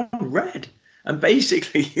 we're on red. And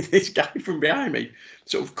basically, this guy from behind me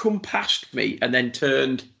sort of come past me and then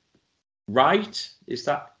turned right. Is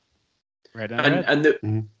that Right on and red.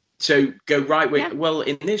 and so go right way. Yeah. Well,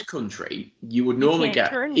 in this country, you would normally can't get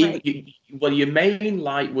turn even, right. your main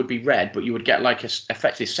light would be red, but you would get like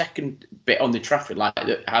effectively second bit on the traffic light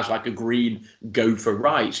that has like a green go for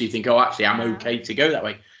right. So you think, oh, actually, I'm okay to go that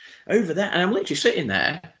way. Over there, and I'm literally sitting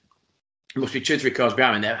there. There must be 2 or 3 cars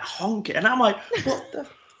behind me, and they're honking, and I'm like, what the?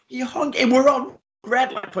 You honking? We're on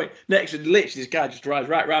red light point. Next, and literally, this guy just drives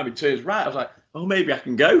right round me, turns right. I was like, oh, maybe I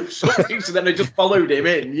can go. So then I just followed him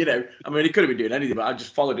in, I mean, he could have been doing anything, but I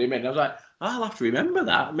just followed him in. I was like, I'll have to remember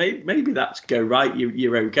that. Maybe that's go right.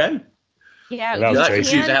 You're okay. Yeah, That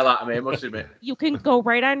confused the hell out of me, I must admit. you can go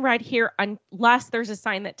right on red here unless there's a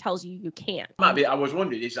sign that tells you can't. I was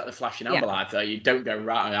wondering, is that the flashing amber light? You don't go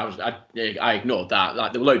right. I ignored that.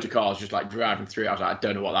 Like, there were loads of cars just like driving through. I was like, I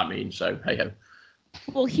don't know what that means. So hey ho.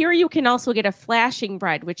 Well, here you can also get a flashing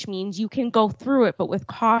red, which means you can go through it, but with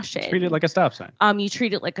caution. Treat it like a stop sign. You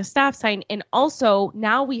treat it like a stop sign, and also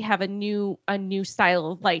now we have a new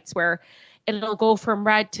style of lights where it'll go from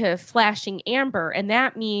red to flashing amber, and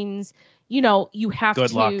that means you have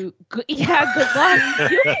good luck. Good luck. You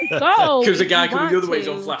can go because the guy coming the other way is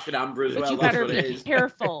to, on flashing amber as but well. you That's better what it be is.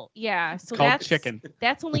 careful. Yeah, so Called that's chicken.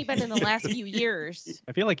 That's only been in the last few years.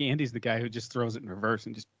 I feel like Andy's the guy who just throws it in reverse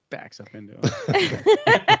and just backs up into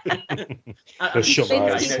it. Shut you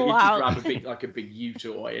my eyes. just People out. grab a big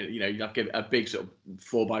U-toy, like a big sort of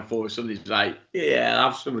 4x4 or something. It's like, yeah,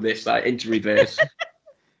 have some of this, like into reverse.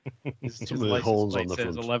 His Some of the license horns plate on the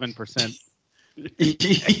says front. 11%.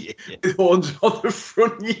 With horns on the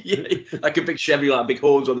front, like a big Chevy, like big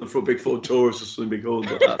horns on the front, big Ford Taurus or something, big horns.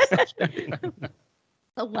 That's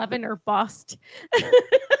 11 or bust.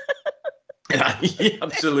 yeah,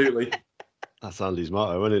 absolutely. That's Andy's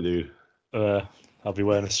motto, isn't it, dude? I'll be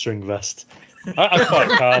wearing a string vest. I'm quite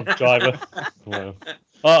calm driver. Well,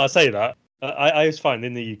 I say that. I always find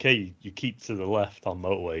in the UK you keep to the left on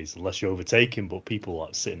motorways unless you're overtaking, but people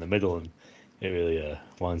like sit in the middle, and it really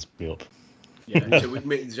winds me up. Yeah, so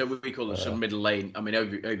we call it some middle lane. I mean,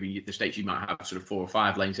 over the States, you might have sort of 4 or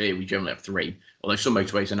 5 lanes. Here, we generally have 3, although some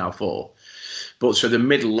motorways are now 4. But so the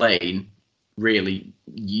middle lane, really,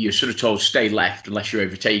 you're sort of told stay left unless you're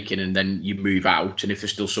overtaken, and then you move out. And if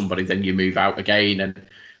there's still somebody, then you move out again.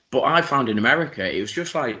 But I found in America, it was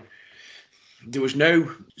just like there was no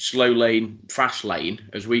slow lane, fast lane,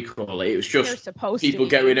 as we call it. It was just people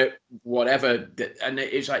going at whatever. And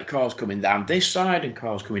it's like cars coming down this side and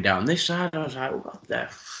cars coming down this side. And I was like, what the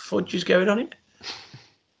fudge is going on here?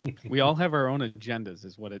 We all have our own agendas,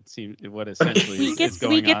 is what it seems. What essentially we is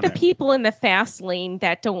going on. We get the there. people in the fast lane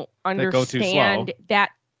that don't understand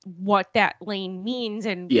what that lane means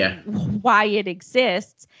and why it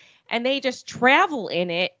exists, and they just travel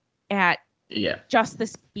in it at just the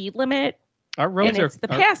speed limit. Our roads and it's the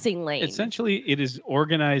passing lane. Essentially, it is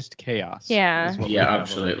organized chaos. Yeah. Yeah,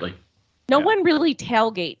 absolutely. No one really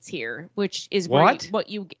tailgates here, which is what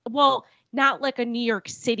you. Well, not like a New York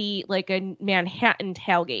City, like a Manhattan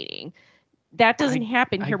tailgating. That doesn't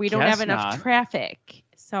happen here. We don't have enough traffic.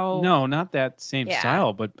 So no, not that same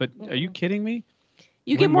style. But are you kidding me?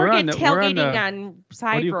 You get more tailgating on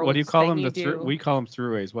side roads. What do you call them? We call them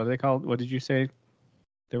throughways. What are they called? What did you say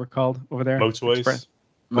they were called over there? Motorways.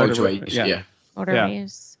 Motorways. Yeah.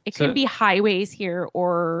 Motorways. It can be highways here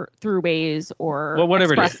or throughways or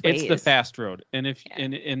whatever it is. It's the fast road. And if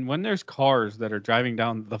and when there's cars that are driving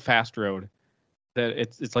down the fast road, that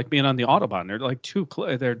it's like being on the Autobahn. They're like too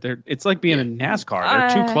close. It's like being in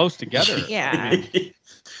NASCAR. They're too close together. Yeah.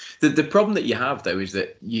 The problem that you have though is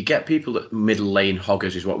that you get people that middle lane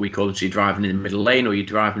hoggers is what we call them. So you're driving in the middle lane or you're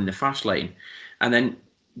driving in the fast lane, and then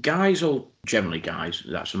generally guys,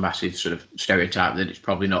 that's a massive sort of stereotype that it's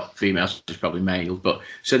probably not females, it's probably males, but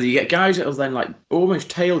so you get guys that will then like almost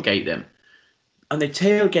tailgate them, and they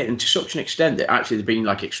tailgate them to such an extent that actually they're being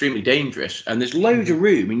like extremely dangerous, and there's loads of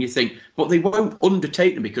room, and you think, but they won't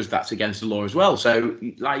undertake them because that's against the law as well. So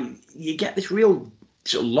like you get this real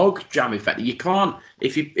sort of log jam effect that you can't,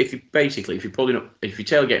 if you're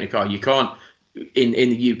tailgating a car, you can't in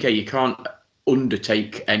the UK you can't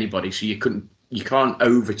undertake anybody, so you can't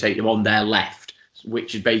overtake them on their left,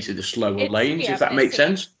 which is basically the slower lanes, if that makes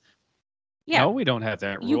sense. Yeah. No, we don't have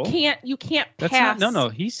that rule. You can't pass. No,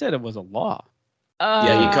 he said it was a law.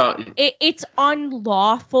 Yeah, you can't. It's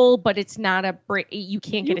unlawful, but it's not a break. You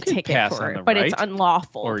can't get a can ticket pass for on it, the but it's right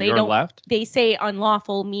unlawful. or They your don't. left. They say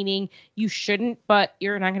unlawful, meaning you shouldn't, but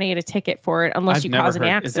you're not going to get a ticket for it unless I've you never cause an heard.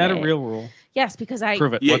 accident. Is that a real rule? Yes, because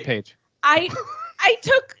Prove it. Yeah. What page?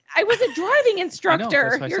 I was a driving I know, instructor.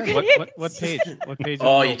 that's what I You're said. gonna What page? What page? of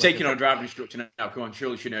Oh, the you're rule taking is on it? driving instructor now. Come on,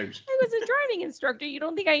 surely she knows. I was a driving instructor. You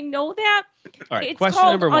don't think I know that? All right. It's Question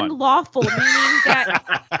called number one. unlawful,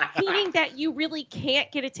 meaning that you really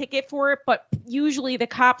can't get a ticket for it, but usually the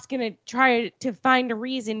cop's gonna try to find a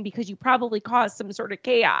reason because you probably caused some sort of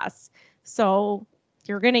chaos. So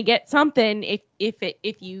you're gonna get something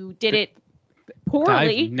if you did it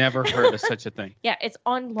poorly. I've never heard of such a thing. Yeah, it's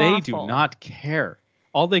unlawful. They do not care.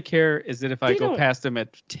 All they care is that if I They go don't- past them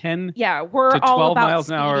at 10 Yeah, we're to all 12 about miles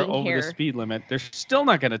an hour speeding over here. the speed limit, they're still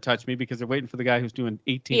not going to touch me because they're waiting for the guy who's doing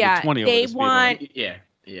 18 Yeah, to 20 over they the speed want- limit. Yeah.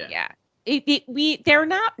 Yeah. They're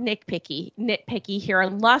not nitpicky here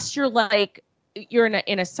unless you're like you're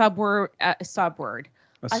in a suburb A suburb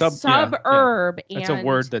That's a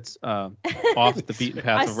word that's off the beaten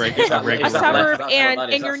path of regular. Is that a Latin? suburb That's and what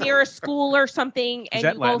that is. you're That's near a not- school or something and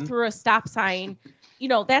that you Latin? go through a stop sign,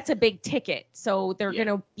 that's a big ticket. So they're Yeah.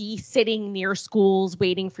 gonna be sitting near schools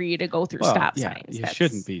waiting for you to go through stop signs. You That's-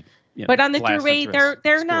 shouldn't be. But on the blasting throughway, through a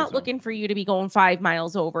they're school not zone. looking for you to be going 5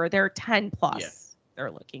 miles over. They're 10 plus. Yeah.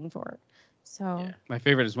 They're looking for. So Yeah. My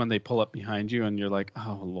favorite is when they pull up behind you and you're like,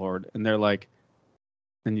 oh Lord, and they're like,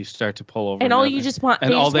 then you start to pull over. and all they're- you just want,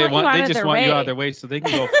 and all they want, you out they of just their want way. you out of their way so they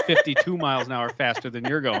can go 52 miles an hour faster than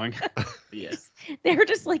you're going. Yeah. They're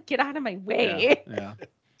just like, get out of my way. Yeah.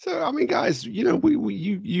 So, I mean, guys,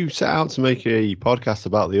 you set out to make a podcast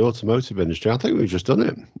about the automotive industry. I think we've just done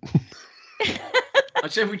it. I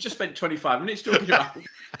said we just spent 25 minutes talking about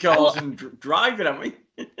cars and driving, haven't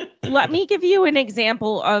we? Let me give you an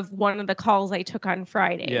example of one of the calls I took on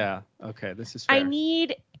Friday. Yeah. Okay. This is fair. I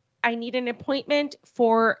need an appointment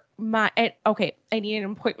for my I need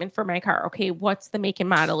an appointment for my car. Okay, what's the make and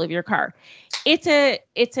model of your car? It's a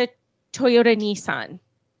Toyota Nissan.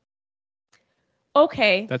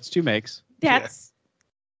 Okay, That's 2 makes. that's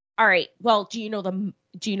all right. Well, do you know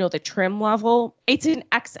the trim level? It's an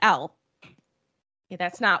XL. Yeah,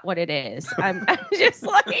 that's not what it is. I'm just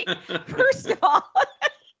like, first of all,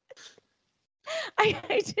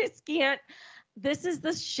 I just can't. This is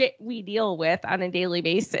the shit we deal with on a daily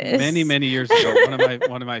basis. Many years ago,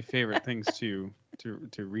 one of my favorite things to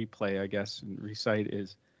replay, I guess, and recite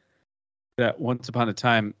is that once upon a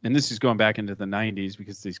time, and this is going back into the 90s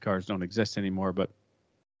because these cars don't exist anymore, but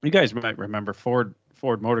you guys might remember Ford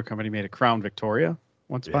Motor Company made a Crown Victoria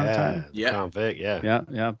once upon a time. Yeah. Crown Vic, yeah.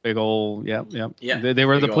 Yeah, big old, yeah. Yeah, They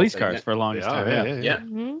were big the old police thing, cars yeah. for the longest time. Yeah. Yeah.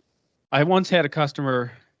 Mhm. I once had a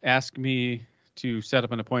customer ask me to set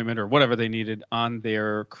up an appointment or whatever they needed on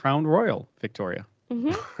their Crown Royal Victoria.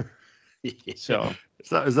 Mhm. So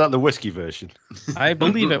Is that the whiskey version? I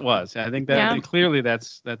believe it was. I think that Yeah. clearly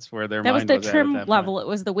that's where their That was mind the was at trim that level. It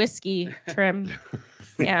was the whiskey trim.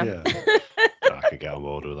 Yeah. I can get on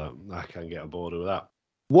board with that.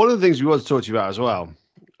 One of the things we want to talk to you about as well,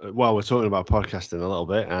 while we're talking about podcasting a little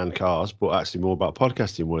bit and cars, but actually more about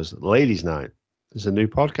podcasting, was Ladies Night. There's a new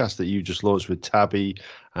podcast that you just launched with Tabby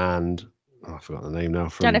and I forgot the name now.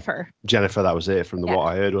 From Jennifer, that was it. From Yeah. what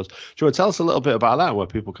I heard was. Do you want to tell us a little bit about that, where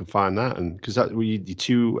people can find that, and because we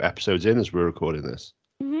 2 episodes in as we're recording this.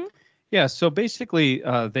 Mhm. Yeah. So basically,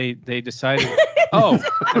 they decided. Oh,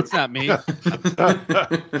 that's not me.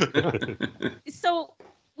 So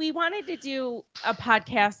we wanted to do a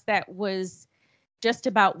podcast that was just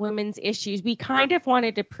about women's issues. We kind of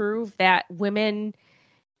wanted to prove that women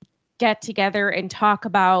get together and talk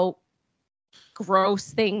about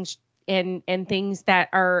gross things and things that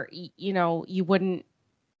are, you wouldn't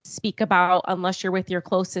speak about unless you're with your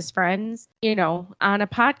closest friends, on a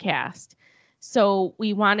podcast. So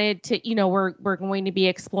we wanted to, we're going to be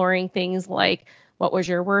exploring things like, what was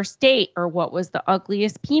your worst date, or what was the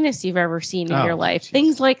ugliest penis you've ever seen in your life? Geez.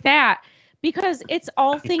 Things like that. Because it's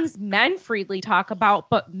all things men freely talk about,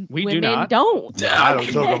 but We do women not. don't. I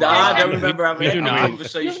don't talk about I that. don't remember having We do a not.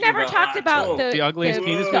 conversation. You've never talked that about at all. the- The ugliest the-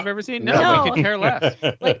 penis we've ever seen? No, No. we could care less.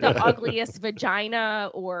 Like the ugliest vagina,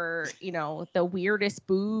 or the weirdest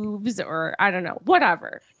boobs, or I don't know,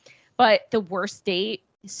 whatever. But the worst date.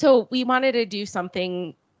 So we wanted to do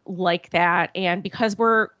something like that, and because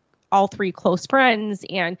we're all 3 close friends,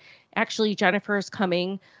 and actually Jennifer's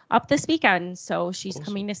coming up this weekend, so she's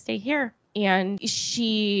coming to stay here. And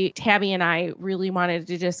Tabby and I really wanted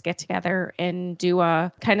to just get together and do a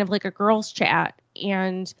kind of like a girls chat.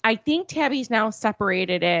 And I think Tabby's now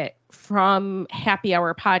separated it from Happy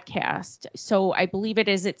Hour Podcast. So I believe it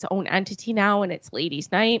is its own entity now, and it's Ladies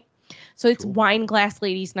Night. So it's Wine Glass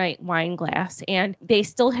Ladies Night, Wine Glass. And they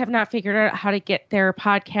still have not figured out how to get their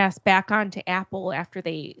podcast back onto Apple after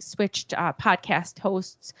they switched podcast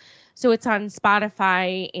hosts. So it's on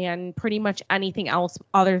Spotify and pretty much anything else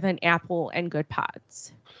other than Apple and Good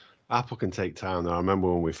Pods. Apple can take time, though. I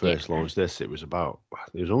remember when we first launched this, it was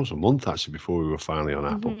almost a month actually before we were finally on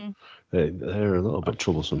Apple. They're a little bit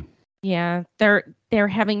troublesome. Yeah, they're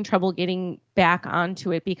having trouble getting back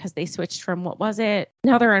onto it because they switched from, what was it?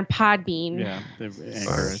 Now they're on Podbean. Yeah,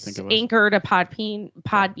 Anchor, I think it was. Anchor to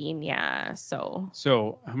Podbean, yeah.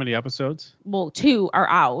 So how many episodes? Well, 2 are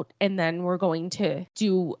out, and then we're going to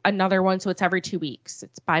do another one. So it's every 2 weeks.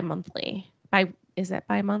 It's bi-monthly. Is that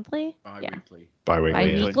bi-monthly? Bi-weekly.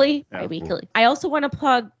 Bi-weekly. Bi-weekly. I also want to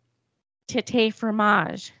plug Tete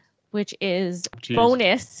Fromage, which is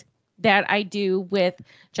bonus that I do with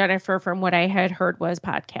Jennifer from what I had heard was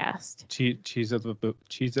podcast. Cheese of the boobs.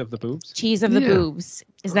 Cheese of the boobs.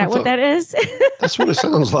 Is that what that is? That's what it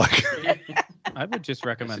sounds like. I would just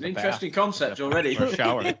recommend an interesting concept already. For a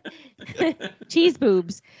shower. Cheese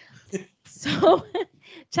boobs. So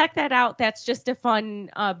check that out. That's just a fun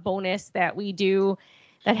bonus that we do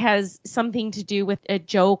that has something to do with a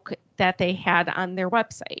joke that they had on their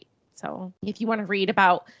website. So if you want to read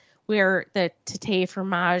about where the Tete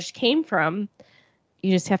Fromage came from,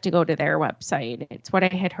 you just have to go to their website. It's what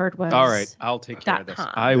I had heard was. All right, I'll take care of this.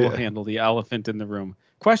 I will handle the elephant in the room.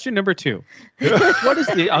 Question number 2. What is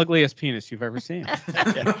the ugliest penis you've ever seen?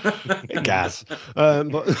 Gas. We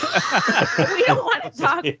don't want to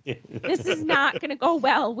talk. This is not going to go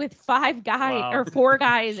well with 4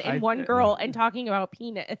 guys and 1 girl and talking about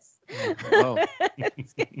penis. Whoa.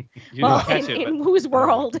 In whose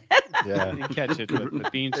world? Yeah. You catch it, but the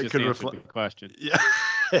beans just answered the question. Yeah.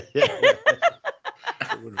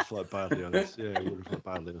 It would have flown badly on us. Yeah, it would have flown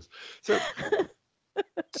badly on us. So,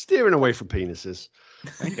 steering away from penises.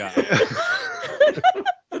 Thank God.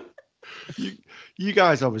 You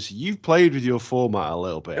guys, obviously, you've played with your format a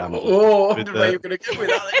little bit, haven't you? Oh, I wonder where you're going to get with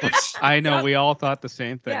that. I know, we all thought the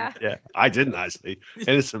same thing. Yeah, I didn't actually.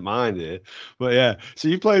 Innocent mind here. But yeah, so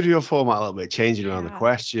you played with your format a little bit, changing around the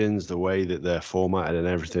questions, the way that they're formatted and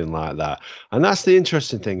everything like that. And that's the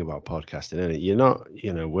interesting thing about podcasting, isn't it?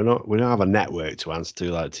 We don't have a network to answer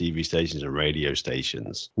to like TV stations and radio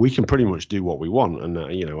stations. We can pretty much do what we want. And,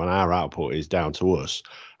 and our output is down to us.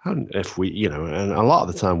 And if we, and a lot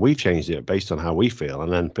of the time we've changed it based on how we feel,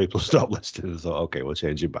 and then people stop listening and thought, okay, we'll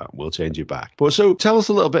change it back. But so tell us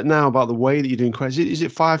a little bit now about the way that you're doing questions. Is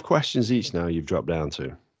it 5 questions each now you've dropped down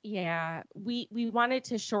to? Yeah, we wanted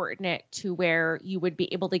to shorten it to where you would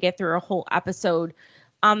be able to get through a whole episode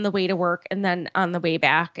on the way to work and then on the way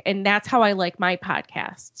back. And that's how I like my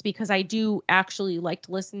podcasts, because I do actually like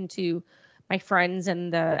to listen to my friends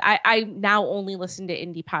and I now only listen to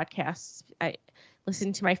indie podcasts. I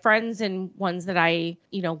listen to my friends and ones that I,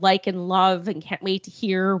 like and love and can't wait to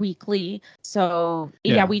hear weekly. So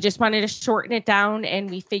yeah, we just wanted to shorten it down, and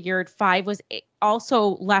we figured 5 was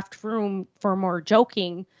also left room for more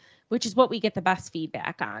joking, which is what we get the best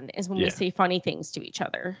feedback on, is when we say funny things to each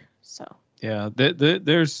other. So yeah,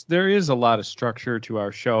 there is a lot of structure to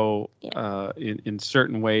our show in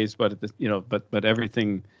certain ways, but but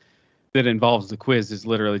everything that involves the quiz is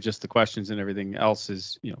literally just the questions, and everything else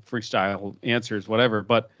is, freestyle answers, whatever.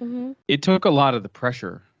 But it took a lot of the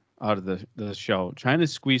pressure out of the show, trying to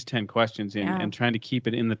squeeze 10 questions in and trying to keep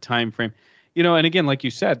it in the time frame. And again, like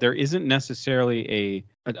you said, there isn't necessarily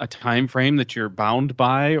a time frame that you're bound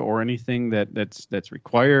by or anything that's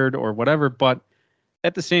required or whatever. But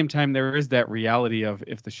at the same time, there is that reality of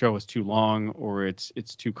if the show is too long or it's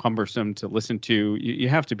too cumbersome to listen to, you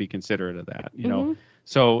have to be considerate of that, know.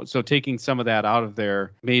 So taking some of that out of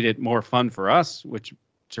there made it more fun for us, which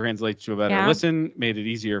translates to a better listen, made it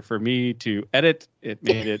easier for me to edit. It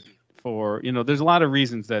made it for, there's a lot of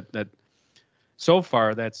reasons that so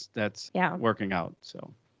far that's working out.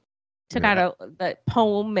 So took out the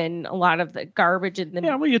poem and a lot of the garbage in the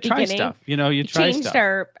you try stuff. You try changed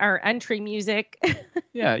stuff. our entry music.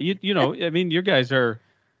 Yeah, your guys are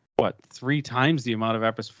what, 4 times the amount of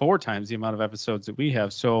episodes that we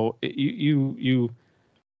have. So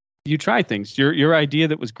you try things. Your idea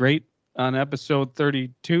that was great on episode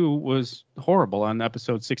 32 was horrible on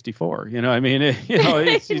episode 64. No,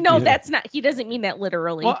 that's not. He doesn't mean that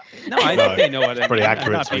literally. Well, no, I think they know what. It's pretty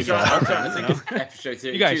accurate.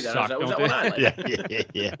 You guys suck, don't they?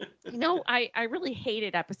 Yeah. I really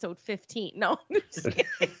hated episode 15. No.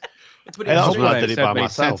 It's what I said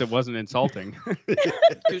made sense. It wasn't insulting.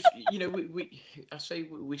 Because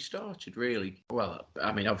we started really well.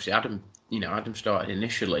 I mean, obviously Adam started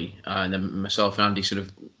initially, and then myself and Andy sort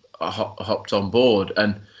of hopped on board,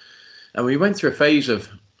 and we went through a phase of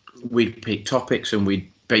we'd pick topics, and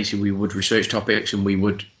we would research topics, and we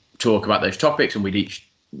would talk about those topics, and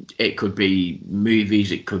it could be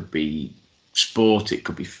movies, it could be sport, it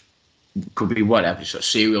could be whatever, sort of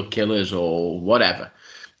serial killers or whatever,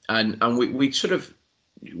 and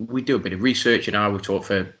we do a bit of research, and I would talk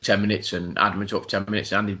for 10 minutes, and Adam would talk for 10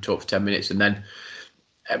 minutes, and Andy would talk for 10 minutes, and then,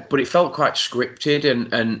 but it felt quite scripted,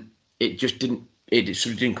 and it just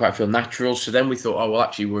didn't quite feel natural. So then we thought, oh well,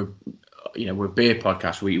 actually we're a beer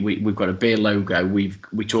podcast. We've got a beer logo. We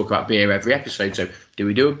talk about beer every episode. So do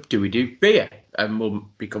we do beer, and we'll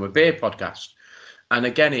become a beer podcast. And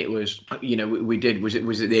again, it was, we did, was it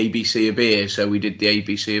the ABC of beers? So we did the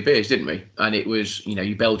ABC of beers, didn't we? And it was,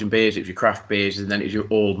 your Belgian beers, it was your craft beers, and then it was your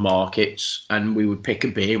all markets. And we would pick a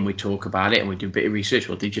beer and we'd talk about it, and we'd do a bit of research.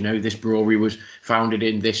 Well, did you know this brewery was founded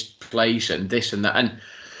in this place and this and that?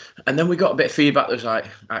 And then we got a bit of feedback that was like,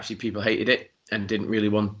 actually people hated it and didn't really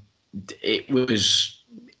want, it was,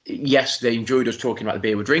 yes, they enjoyed us talking about the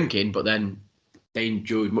beer we're drinking, but then they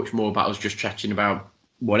enjoyed much more about us just chatting about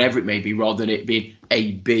whatever it may be, rather than it being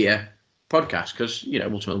a beer podcast, because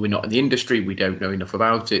ultimately we're not in the industry, we don't know enough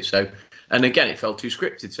about it. So, and again, it felt too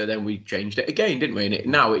scripted. So then we changed it again, didn't we? And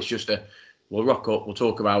now it's just we'll rock up, we'll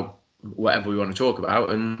talk about whatever we want to talk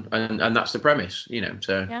about, and that's the premise,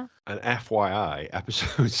 So yeah. And FYI,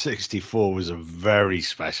 episode 64 was a very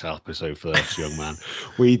special episode for this young man.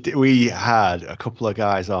 We had a couple of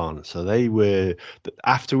guys on, so they were,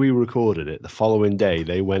 after we recorded it, the following day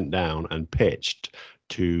they went down and pitched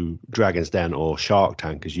to Dragon's Den, or Shark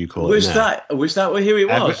Tank as you call it now. Was that who it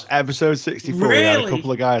was? Episode 64. Really? We had a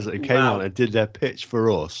couple of guys that came Wow. on and did their pitch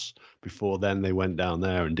for us before then they went down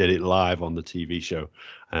there and did it live on the TV show,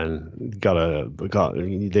 and they got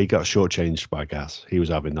shortchanged by Gas. He was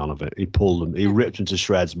having none of it. He pulled them, he ripped them to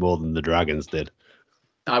shreds more than the Dragons did.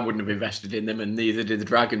 I wouldn't have invested in them, and neither did the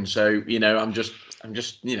Dragons. So I'm just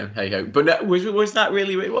hey ho. But was that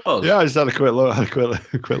really what it was? Yeah, I just had a quick look.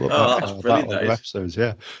 Oh, that's brilliant, that is. Episodes.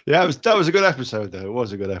 Yeah. That was a good episode though. It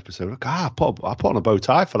was a good episode. I put on a bow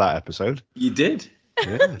tie for that episode. You did.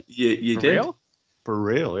 Yeah, you For did. real? for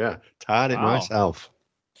real. Yeah, tied it Wow. myself.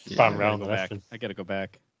 Fan I round gotta the go back. left. I gotta go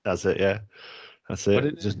back. That's it. Yeah, that's it. What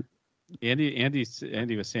did- Just,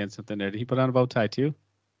 Andy was saying something there. Did he put on a bow tie too?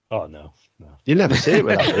 Oh no. you never see it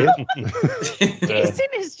without it. Jason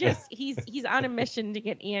is just he's on a mission to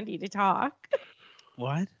get Andy to talk.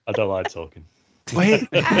 What? I don't like talking. Wait,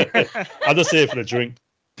 I'm just here for the drink.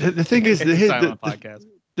 the thing is, It's a silent podcast.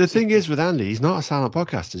 the thing is with Andy, he's not a silent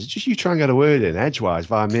podcaster. It's just you try and get a word in edgewise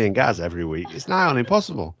via me and Gaz every week. It's nigh on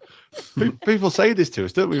impossible. People say this to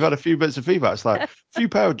us, don't we? We've had a few bits of feedback. It's like, if you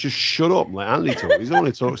power, just shut up and let Andy talk. He's the one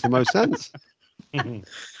who talks the most sense.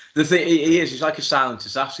 The thing he's like a silent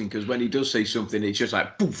assassin, because when he does say something, it's just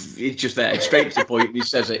like poof, it's just there, straight to the point, and he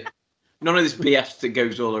says it. None of this BS that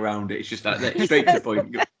goes all around it. It's just like that, straight to the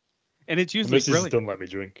point. And it's usually Mrs. brilliant. don't let me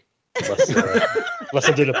drink. Unless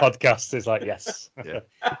I'm doing a podcast, it's like, yes. Yeah.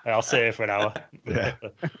 I'll sit here for an hour. Yeah.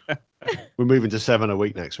 We're moving to 7 a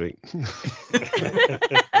week next week.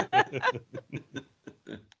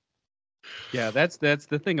 Yeah, that's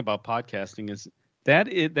the thing about podcasting is that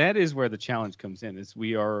is where the challenge comes in. Is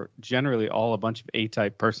we are generally all a bunch of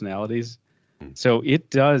A-type personalities, so it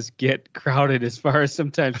does get crowded as far as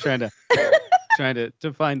sometimes trying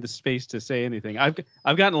to find the space to say anything. I've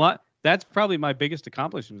gotten a lot. That's probably my biggest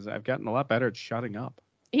accomplishment. Is I've gotten a lot better at shutting up.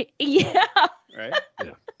 Yeah. Right.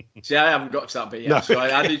 See, I haven't got to that bit yet, No. so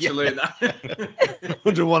I need to learn that.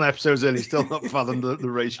 101 episodes in, he's still not fathomed the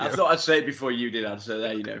ratio. I thought I'd say it before you did, Ad, so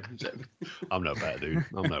there you know. So. I'm no better, dude.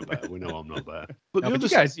 I'm no better. We know I'm not better. But No, the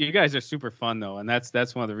but other you guys are super fun though, and that's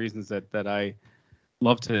one of the reasons that I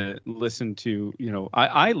love to listen to.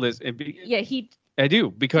 I listen. Yeah, I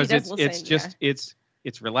do because He does it's listen, just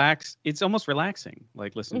it's relaxed. It's almost relaxing,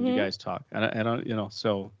 like listening to you guys talk. And I don't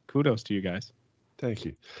so kudos to you guys. Thank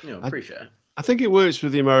you. Appreciate it. I think it works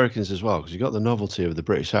with the Americans as well, because you've got the novelty of the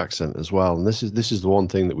British accent as well. And this is the one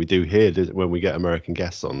thing that we do here when we get American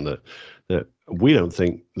guests on, that we don't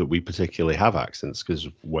think that we particularly have accents, because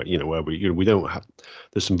we don't have.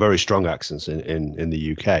 There's some very strong accents in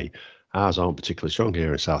the UK. Ours aren't particularly strong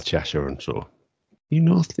here in South Cheshire and sort of. You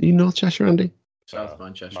North Cheshire, Andy? South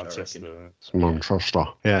Manchester. I reckon. Manchester. It's Manchester.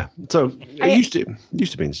 Yeah. So it used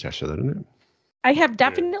to be in Cheshire, though, didn't it? I have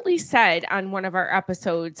definitely said on one of our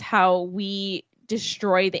episodes how we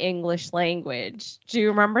destroy the English language. Do you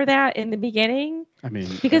remember that in the beginning? I mean,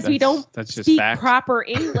 Because we don't that's just speak fact. proper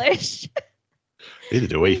English. Neither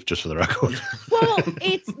do we, just for the record. Well,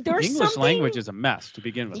 there's English something, language is a mess to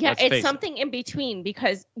begin with. Yeah, Let's it's face it. something in between,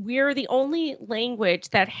 because we're the only language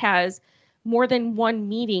that has more than one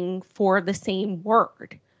meaning for the same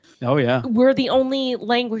word. Oh yeah. We're the only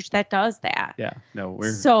language that does that. Yeah. No,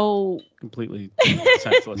 we're so completely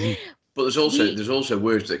senseless. But there's also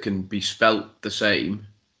words that can be spelt the same,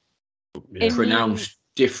 It pronounced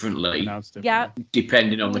differently, Yeah.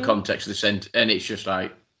 depending on the context of the sentence, and it's just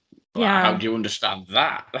like, Yeah. how do you understand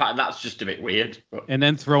that? That's just a bit weird. And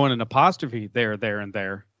then throw in an apostrophe there, and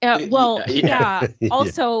there. Well, Yeah. yeah.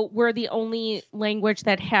 Also, we're the only language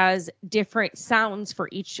that has different sounds for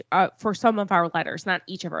each, for some of our letters, not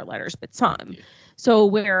each of our letters, but some. Yeah. So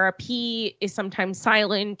where a P is sometimes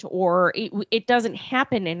silent, or it doesn't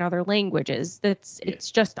happen in other languages.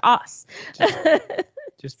 It's just us.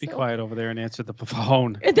 Just be quiet over there and answer the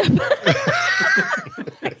phone.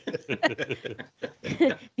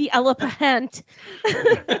 The elephant.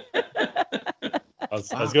 I was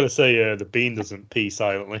going to say the bean doesn't pee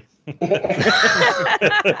silently. Do you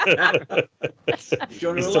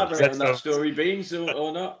want to elaborate on that story, Beans,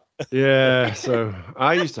 or not? Yeah, so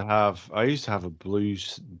I used to have a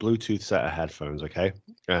Bluetooth set of headphones, okay,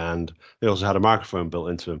 and they also had a microphone built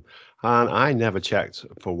into them, and I never checked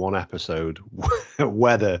for one episode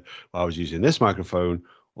whether I was using this microphone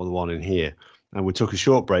or the one in here. And we took a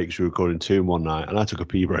short break because we were recording 2 in one night, and I took a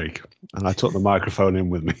pee break, and I took the microphone in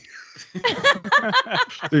with me.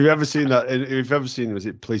 Have you ever seen that? If you've ever seen, was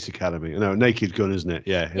it Police Academy? No, Naked Gun, isn't it?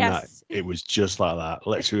 Yeah. Yes. It was just like that,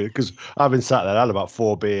 literally. Because I've been sat there, I had about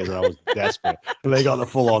 4 beers, and I was desperate. And they got the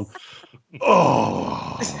full on.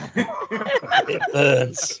 Oh, It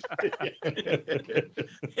burns.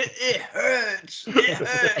 It hurts. It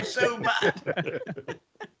hurts so bad.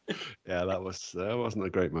 Yeah, that wasn't a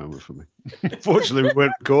great moment for me. Fortunately, we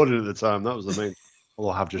weren't recording at the time. That was the main.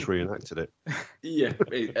 Although I have just reenacted it. Yeah,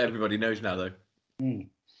 everybody knows now, though.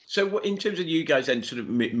 So, in terms of you guys then, sort of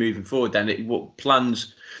moving forward, then, what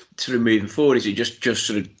plans sort of moving forward? Is it just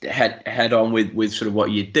sort of head on with sort of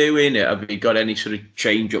what you're doing? Have you got any sort of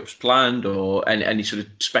change ups planned, or any sort of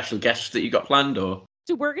special guests that you got planned, or?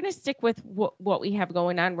 So we're gonna stick with what we have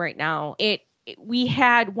going on right now. We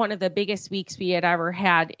had one of the biggest weeks we had ever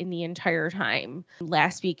had in the entire time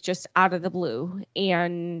last week, just out of the blue.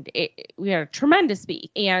 And we had a tremendous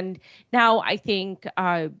week. And now I think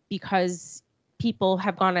because people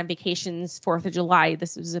have gone on vacations, 4th of July,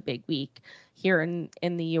 this was a big week here in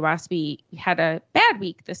the US. We had a bad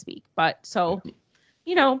week this week. But so,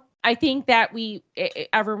 I think that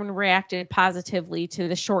everyone reacted positively to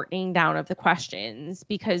the shortening down of the questions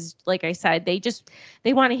because, like I said, they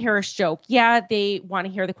want to hear us joke. Yeah, they want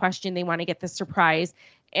to hear the question. They want to get the surprise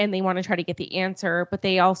and they want to try to get the answer, but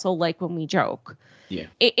they also like when we joke. Yeah.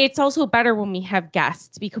 It's also better when we have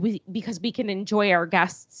guests because we can enjoy our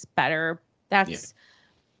guests better. That's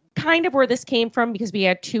kind of where this came from because we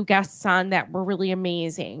had 2 guests on that were really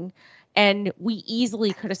amazing. And we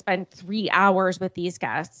easily could have spent 3 hours with these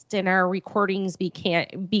guests, and our recordings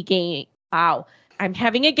became wow. I'm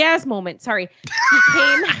having a gas moment. Sorry.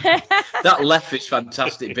 That left is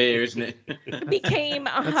fantastic beer, isn't it?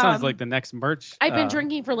 That sounds like the next merch. I've been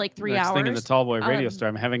drinking for like 3 hours. Next thing in the Tallboy radio store.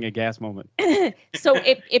 I'm having a gas moment. So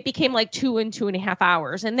it became like 2 and 2.5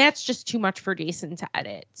 hours, and that's just too much for Jason to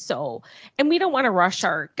edit. So, and we don't want to rush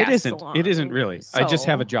our guests along. It isn't really. So, I just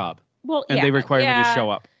have a job. Well, and they require me to show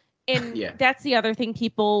up. And that's the other thing,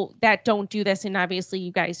 people that don't do this, and obviously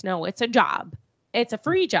you guys know, it's a job. It's a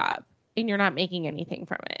free job, and you're not making anything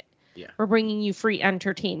from it. Yeah. We're bringing you free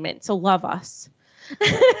entertainment, so love us.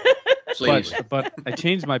 Please. But I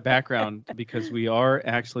changed my background because we are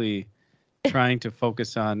actually trying to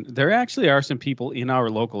focus on, there actually are some people in our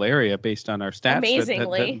local area based on our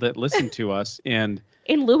stats that listen to us. And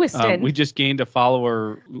in Lewiston, we just gained a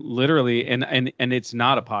follower literally, and it's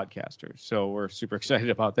not a podcaster. So we're super excited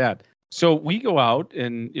about that. So we go out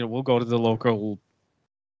and, we'll go to the local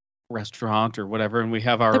restaurant or whatever, and we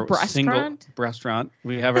have our single restaurant.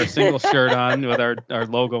 We have our single shirt on with our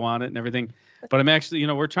logo on it and everything. But I'm actually,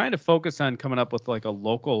 we're trying to focus on coming up with like a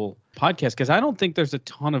local podcast because I don't think there's a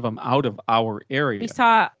ton of them out of our area. We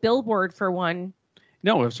saw a billboard for one.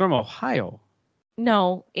 No, it was from Ohio.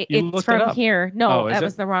 No, it's from here. No, that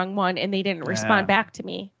was the wrong one, and they didn't respond back to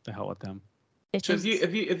me. The hell with them. So have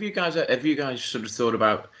you guys sort of thought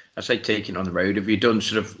about, I say taking it on the road? Have you done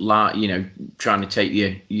sort of trying to take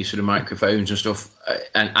your sort of microphones and stuff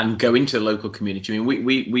and go into the local community? I mean,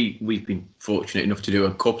 we've been fortunate enough to do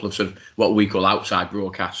a couple of sort of what we call outside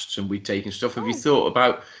broadcasts, and we've taken stuff. Have you thought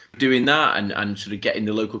about doing that and sort of getting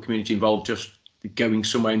the local community involved, just going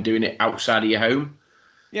somewhere and doing it outside of your home?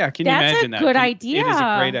 Yeah, can you imagine that? That's a good idea. It is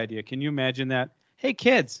a great idea. Can you imagine that? Hey,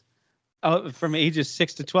 kids. From ages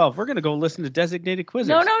 6 to 12, we're going to go listen to Designated Quizzers.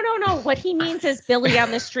 No. What he means is Billy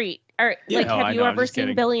on the street. Or have you ever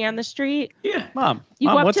seen Billy on the street? Yeah. Mom, you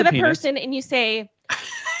go up what's to a the penis? person and you say,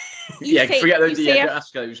 forget those. Don't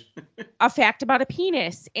ask those. A fact about a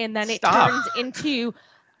penis, and then it turns into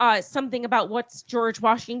something about what's George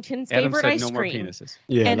Washington's favorite ice cream. No more penises.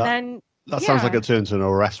 Yeah, and that sounds like a turn to an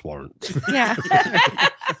arrest warrant. Yeah.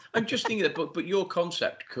 I'm just thinking that, but your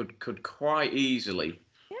concept could quite easily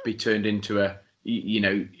be turned into a,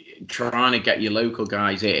 trying to get your local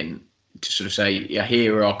guys in to sort of say,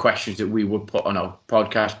 here are questions that we would put on our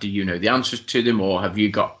podcast. Do you know the answers to them, or have you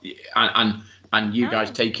got and you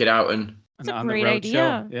guys take it out and it's a on great the road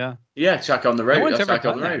idea. Show. it's like on the road. No one's That's ever like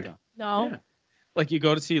on done the that, road. though. No. Yeah. Like you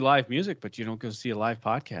go to see live music, but you don't go see a live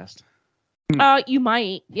podcast. You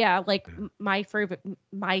might. Yeah. Like my favorite.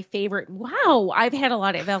 Wow. I've had a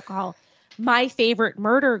lot of alcohol. My favorite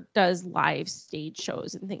murder does live stage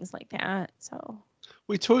shows and things like that. So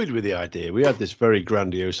we toyed with the idea. We had this very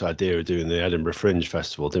grandiose idea of doing the Edinburgh Fringe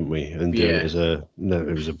Festival, didn't we? And it was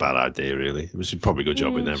a bad idea, really. It was probably a good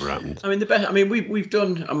job it never happened. I mean, we've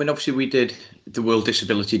done. I mean, obviously, we did the World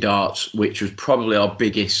Disability Darts, which was probably our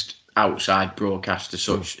biggest outside broadcast as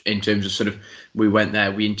such, in terms of sort of, we went there,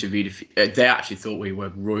 we interviewed they actually thought we were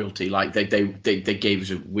royalty. Like they gave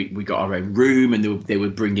us we got our own room, and they were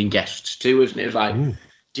bringing guests to us, and it was like,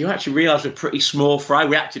 do you actually realize we're pretty small fry?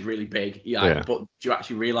 We acted really big, but do you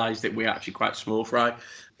actually realize that we're actually quite small fry?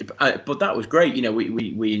 But that was great.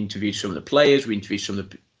 We interviewed some of the players, we interviewed some of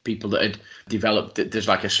the people that had developed that there's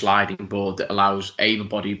like a sliding board that allows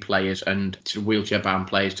able-bodied players and sort of wheelchair-bound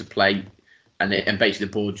players to play. And basically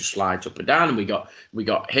the board just slides up and down, and we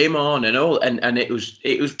got him on and all, and it was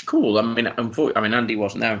cool. I mean, Andy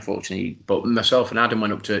wasn't there, unfortunately, but myself and Adam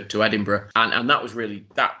went up to Edinburgh, and that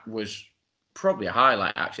was probably a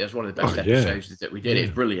highlight. Actually, that's one of the best episodes that we did.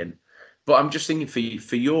 It's brilliant. But I'm just thinking for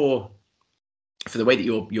the way that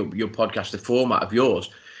your podcast, the format of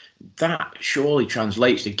yours, that surely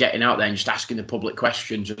translates to getting out there and just asking the public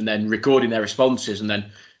questions and then recording their responses, and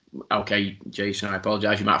then, okay, Jason, I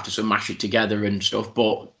apologise, you might have to sort of mash it together and stuff,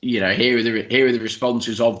 but here are the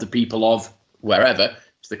responses of the people of wherever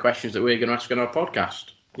to the questions that we're going to ask on our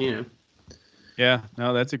podcast. Yeah,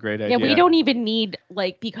 no, that's a great idea. Yeah, we don't even need,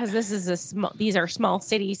 like, because this is these are small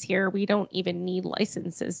cities here, we don't even need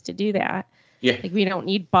licenses to do that. Yeah. Like, we don't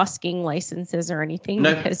need busking licenses or anything,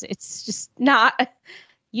 because it's just not,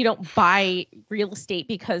 you don't buy real estate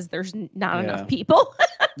because there's not enough people.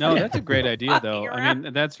 No, that's a great idea, though. I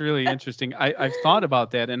mean, that's really interesting. I've thought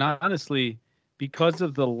about that, and honestly, because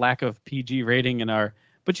of the lack of PG rating in our,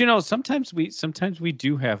 but sometimes we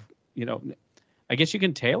do have, I guess you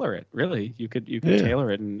can tailor it. Really, you could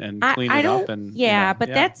tailor it and clean it up and. Yeah, but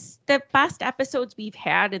that's the best episodes we've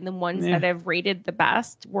had, and the ones that have rated the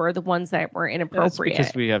best were the ones that were inappropriate. That's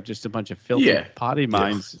because we have just a bunch of filthy potty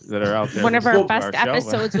minds that are out there. One of our best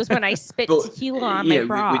episodes was when I spit tequila on my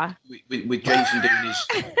bra. With Jason doing his.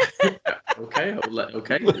 Okay.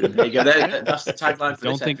 There you go. That's the tagline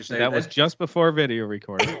for this episode. That was just before video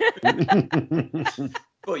recording.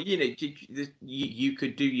 But you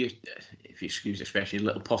could do your, if you excuse the expression,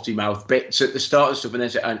 little potty mouth bits at the start of stuff,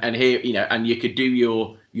 and here, and you could do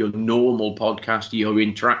your normal podcast, your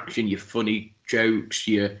interaction, your funny jokes,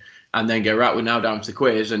 and then go, right, we're now down to the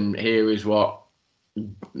quiz, and here is what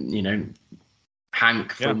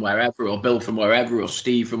Hank from wherever, or Bill from wherever, or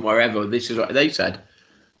Steve from wherever. This is what they said.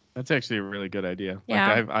 That's actually a really good idea.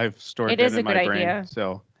 Yeah, like I've stored that in my brain. Idea.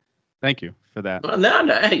 So, thank you for that. Well, no,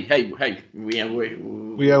 hey, we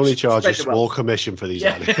only charge a small commission for these.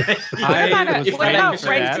 What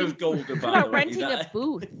about renting a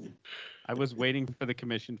booth? I was waiting for the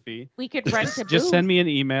commission fee. We could rent a booth. Just send me an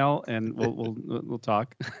email and we'll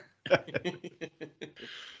talk.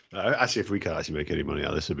 Actually, if we can't actually make any money out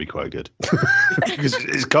of this, it'd be quite good because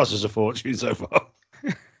it's cost us a fortune so far.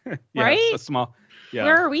 Right? A small. Yeah.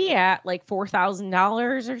 Where are we at? Like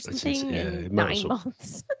 $4,000 or something in 9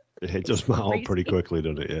 months. It does mount up pretty quickly,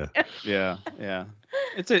 doesn't it? Yeah.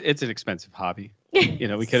 It's an expensive hobby.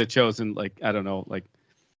 We could have chosen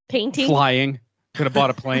painting, flying. Could have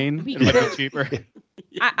bought a plane. It might be cheaper.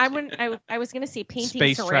 I was gonna say painting,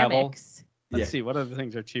 space ceramics. Travel. Let's see what other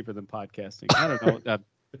things are cheaper than podcasting. I don't know.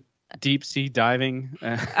 Deep sea diving.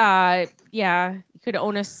 Yeah, you could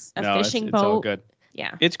own a fishing boat. It's all good.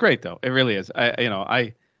 Yeah, it's great though. It really is.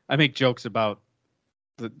 I make jokes about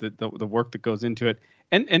the work that goes into it,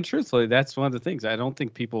 and truthfully, that's one of the things I don't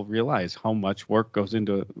think people realize how much work goes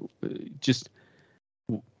into just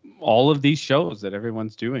all of these shows that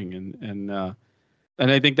everyone's doing, and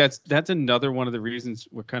I think that's another one of the reasons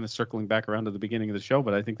we're kind of circling back around to the beginning of the show.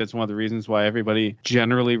 But I think that's one of the reasons why everybody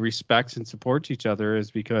generally respects and supports each other is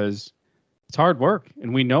because it's hard work,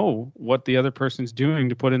 and we know what the other person's doing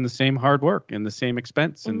to put in the same hard work and the same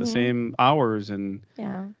expense and the same hours and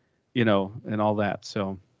and all that.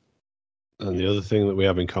 So And the other thing that we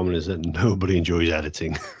have in common is that nobody enjoys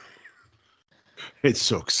editing. It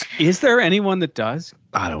sucks. Is there anyone that does?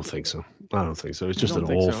 I don't think so. It's just an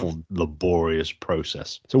awful, laborious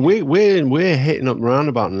process. So we're hitting up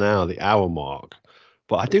roundabout now the hour mark.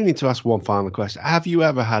 But I do need to ask one final question. Have you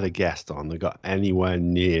ever had a guest on that got anywhere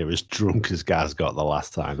near as drunk as Gaz got the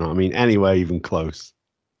last time? I mean, anywhere even close?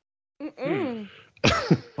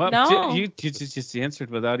 Well, no. You just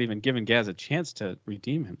answered without even giving Gaz a chance to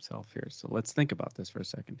redeem himself here. So let's think about this for a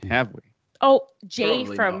second. Have we? Oh, Jay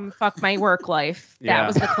Probably from not. Fuck My Work Life. That Yeah.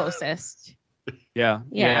 was the closest. Yeah.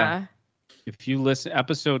 If you listen,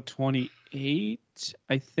 episode 28,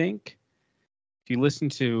 I think. If you listen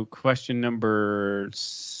to question number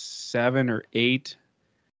 7 or 8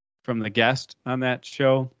 from the guest on that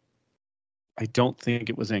show, I don't think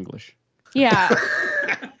it was English. Yeah.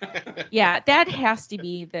 Yeah, that has to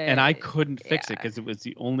be the. And I couldn't fix it because it was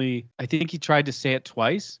the only. I think he tried to say it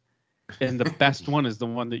twice, and the best one is the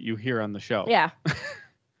one that you hear on the show. Yeah.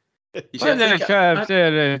 You see, I think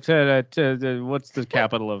What's the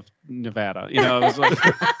capital of Nevada? You know, it was like.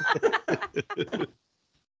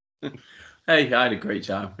 hey, I had a great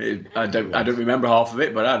time. I don't remember half of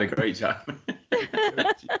it, but I had a great time.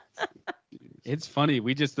 It's funny.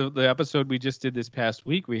 We just the episode we just did this past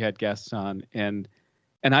week, we had guests on, and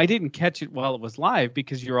I didn't catch it while it was live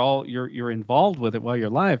because you're involved with it while you're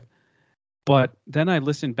live. But then I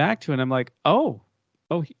listened back to it and I'm like, oh,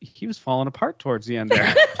 he was falling apart towards the end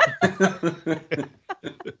there.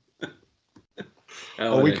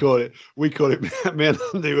 We caught it. Me and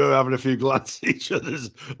Andy were having a few glances at each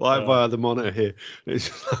other's live via the monitor here. It's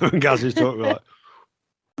when Gaz is talking like.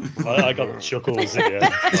 I got the chuckles at the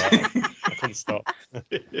end. I couldn't stop.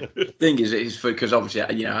 Thing is, it's because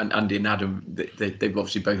obviously, you know, Andy and Adam, they've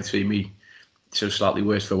obviously both seen me so slightly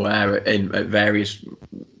worse for wear in at various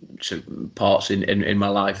parts in my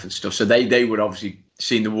life and stuff. So they would obviously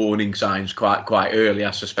seen the warning signs quite early. I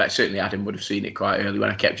suspect certainly Adam would have seen it quite early when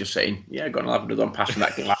I kept just saying, "Yeah, go and have another one, passing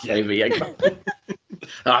that thing last over. Yeah,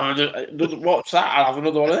 what's that? I'll have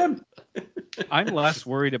another one of them." I'm less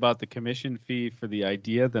worried about the commission fee for the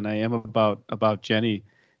idea than I am about Jenny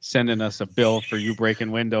sending us a bill for you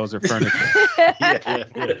breaking windows or furniture.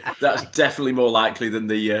 Yeah. That's definitely more likely than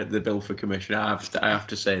the bill for commission. I have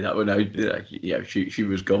to say that. Well, no, yeah, she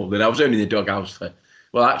was golden. I was only in the doghouse for.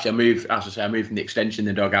 Well, actually, I moved from the extension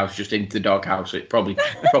in the doghouse just into the doghouse. It probably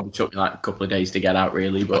took me like a couple of days to get out,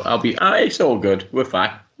 really. But it's all good. We're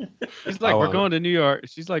fine. She's like, we're going to New York.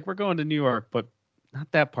 She's like, we're going to New York, but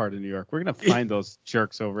not that part of New York. We're gonna find those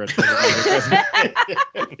jerks over at.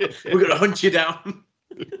 We're gonna hunt you down.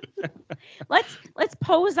 Let's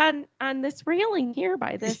pose on this railing here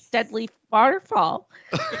by this deadly waterfall.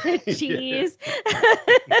 Jeez.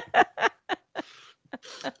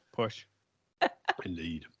 Push.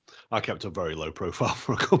 Indeed. I kept a very low profile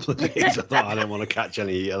for a couple of days. I thought I didn't want to catch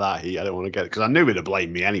any of that heat. I didn't want to get it because I knew he'd have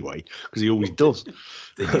blamed me anyway because he always does.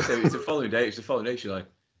 It's the following day. She's like,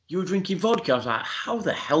 "You were drinking vodka." I was like, "How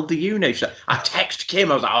the hell do you know?" She's like, "I texted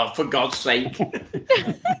Kim." I was like, "Oh, for God's sake."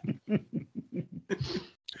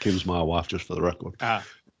 Kim's my wife, just for the record.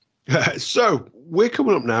 So we're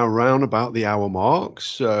coming up now around about the hour mark.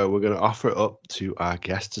 So we're going to offer it up to our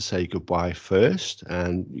guest to say goodbye first.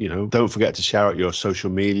 And, you know, don't forget to shout out your social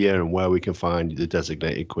media and where we can find the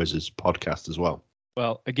Designated Quizzes podcast as well.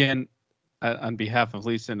 Well, again, on behalf of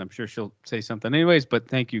Lisa, and I'm sure she'll say something anyways, but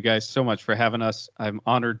thank you guys so much for having us. I'm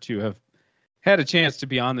honored to have had a chance to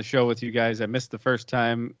be on the show with you guys. I missed the first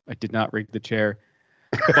time. I did not rig the chair,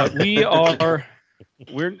 but we are...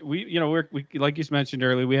 We like you mentioned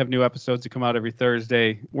earlier, we have new episodes that come out every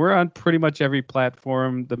Thursday. We're on pretty much every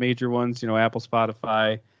platform, the major ones, Apple,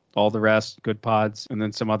 Spotify, all the rest, Good Pods, and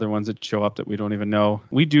then some other ones that show up that we don't even know.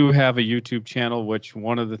 We do have a YouTube channel, which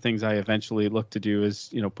one of the things I eventually look to do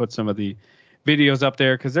is, put some of the videos up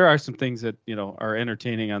there, because there are some things that, are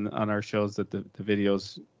entertaining on our shows that the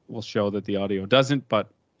videos will show that the audio doesn't.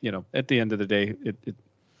 But, at the end of the day, it's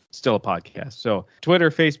still a podcast. So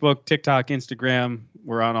Twitter, Facebook, TikTok, Instagram,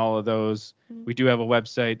 we're on all of those. We do have a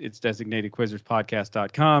website. It's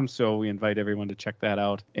designated-quizzerspodcast.com. So we invite everyone to check that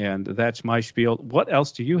out. And that's my spiel. What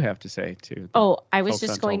else do you have to say to? I was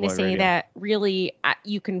just going to say that really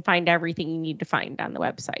you can find everything you need to find on the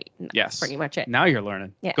website. Yes. Pretty much it. Now you're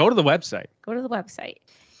learning. Yeah. Go to the website.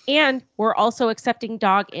 And we're also accepting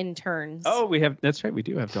dog interns. Oh, that's right. We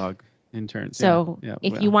do have dog interns. So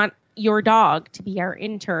if you want your dog to be our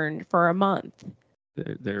intern for a month,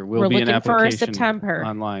 there will be an application for September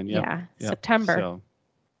online. Yep. Yeah, September. So.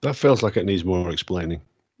 That feels like it needs more explaining.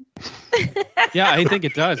 Yeah, I think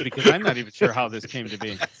it does, because I'm not even sure how this came to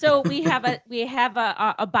be. So we have a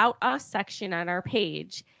about us section on our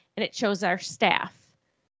page, and it shows our staff.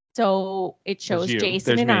 So it shows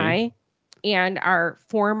Jason There's and me. I and our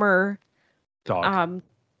former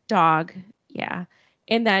dog. Yeah.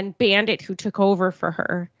 And then Bandit, who took over for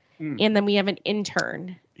her. And then we have an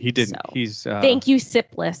intern. He didn't. So, He's thank you,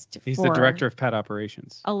 Siplist. He's the director of pet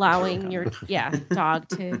operations. Allowing your dog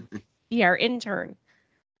to be our intern.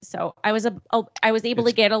 So I was able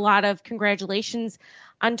to get a lot of congratulations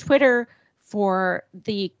on Twitter for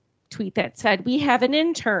the tweet that said we have an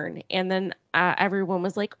intern, and then everyone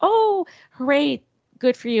was like, "Oh, hooray,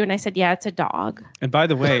 good for you!" And I said, "Yeah, it's a dog." And by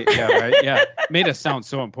the way, made us sound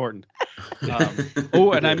so important.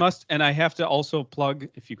 And I have to also plug,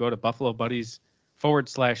 if you go to Buffalo Buddies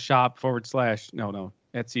 /shop/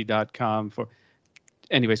 Etsy.com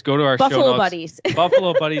anyways, go to our Buffalo show notes. Buddies.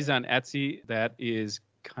 Buffalo Buddies on Etsy. That is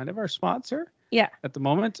kind of our sponsor. Yeah. At the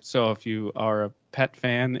moment. So if you are a pet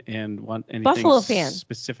fan and want anything Buffalo fan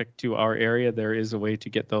specific to our area, there is a way to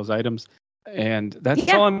get those items. And that's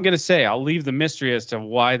all I'm going to say. I'll leave the mystery as to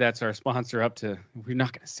why that's our sponsor up to. We're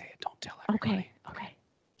not going to say it. Don't tell everybody. Okay.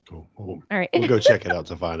 Cool. All right. We'll go check it out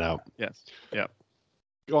to find out. Yes. Yeah.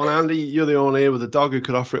 Go on, Andy. You're the only here with a dog who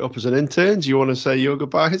could offer it up as an intern. Do you want to say your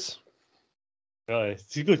goodbyes?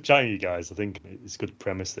 It's a good chatting, you guys. I think it's a good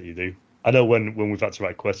premise that you do. I know when we've had to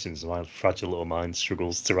write questions, my fragile little mind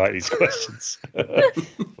struggles to write these questions. But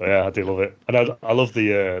yeah, I do love it, and I love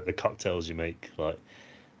the cocktails you make. Like,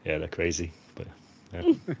 yeah, they're crazy. But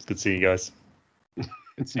yeah, it's good seeing you guys. And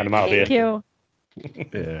I'm out of here. Thank you.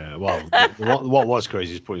 Yeah, well, what was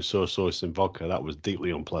crazy is putting soy sauce in vodka. That was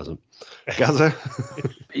deeply unpleasant. Gaza?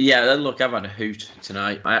 Yeah, look, I've had a hoot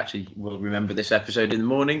tonight. I actually will remember this episode in the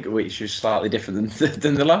morning, which is slightly different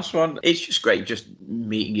than the last one. It's just great just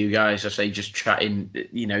meeting you guys. I say just chatting,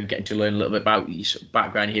 getting to learn a little bit about your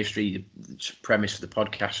background, history, the premise of the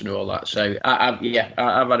podcast and all that. So, I've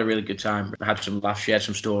had a really good time. I had some laughs, shared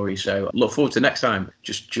some stories. So, look forward to next time.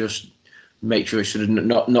 Just make sure it's sort of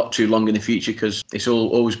not too long in the future, because it's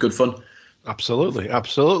always good fun. Absolutely. Yeah.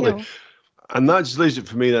 And that just leaves it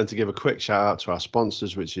for me then to give a quick shout out to our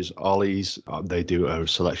sponsors, which is Ollie's. They do a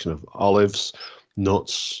selection of olives,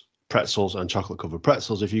 nuts, pretzels, and chocolate covered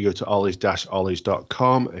pretzels. If you go to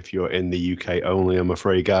ollies-ollies.com, if you're in the UK only, I'm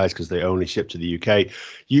afraid, guys, because they only ship to the UK,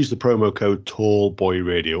 use the promo code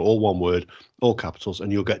TALLBOYRADIO, all one word, all capitals,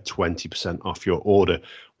 and you'll get 20% off your order.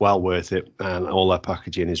 Well worth it, and all their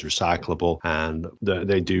packaging is recyclable, and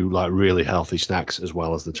they do like really healthy snacks as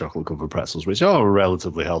well as the chocolate covered pretzels, which are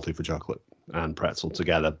relatively healthy for chocolate and pretzel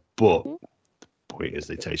together, but the point is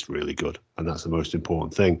they taste really good, and that's the most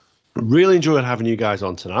important thing. Really enjoyed having you guys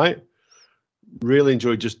on tonight. Really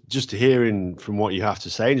enjoyed just hearing from what you have to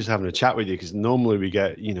say and just having a chat with you, because normally we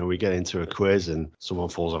get into a quiz and someone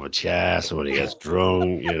falls off a chair, somebody gets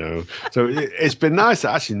drunk, so it's been nice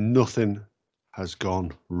that actually nothing has gone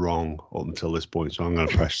wrong up until this point. So I'm going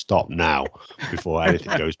to press stop now before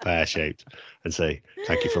anything goes pear-shaped and say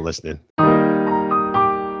thank you for listening.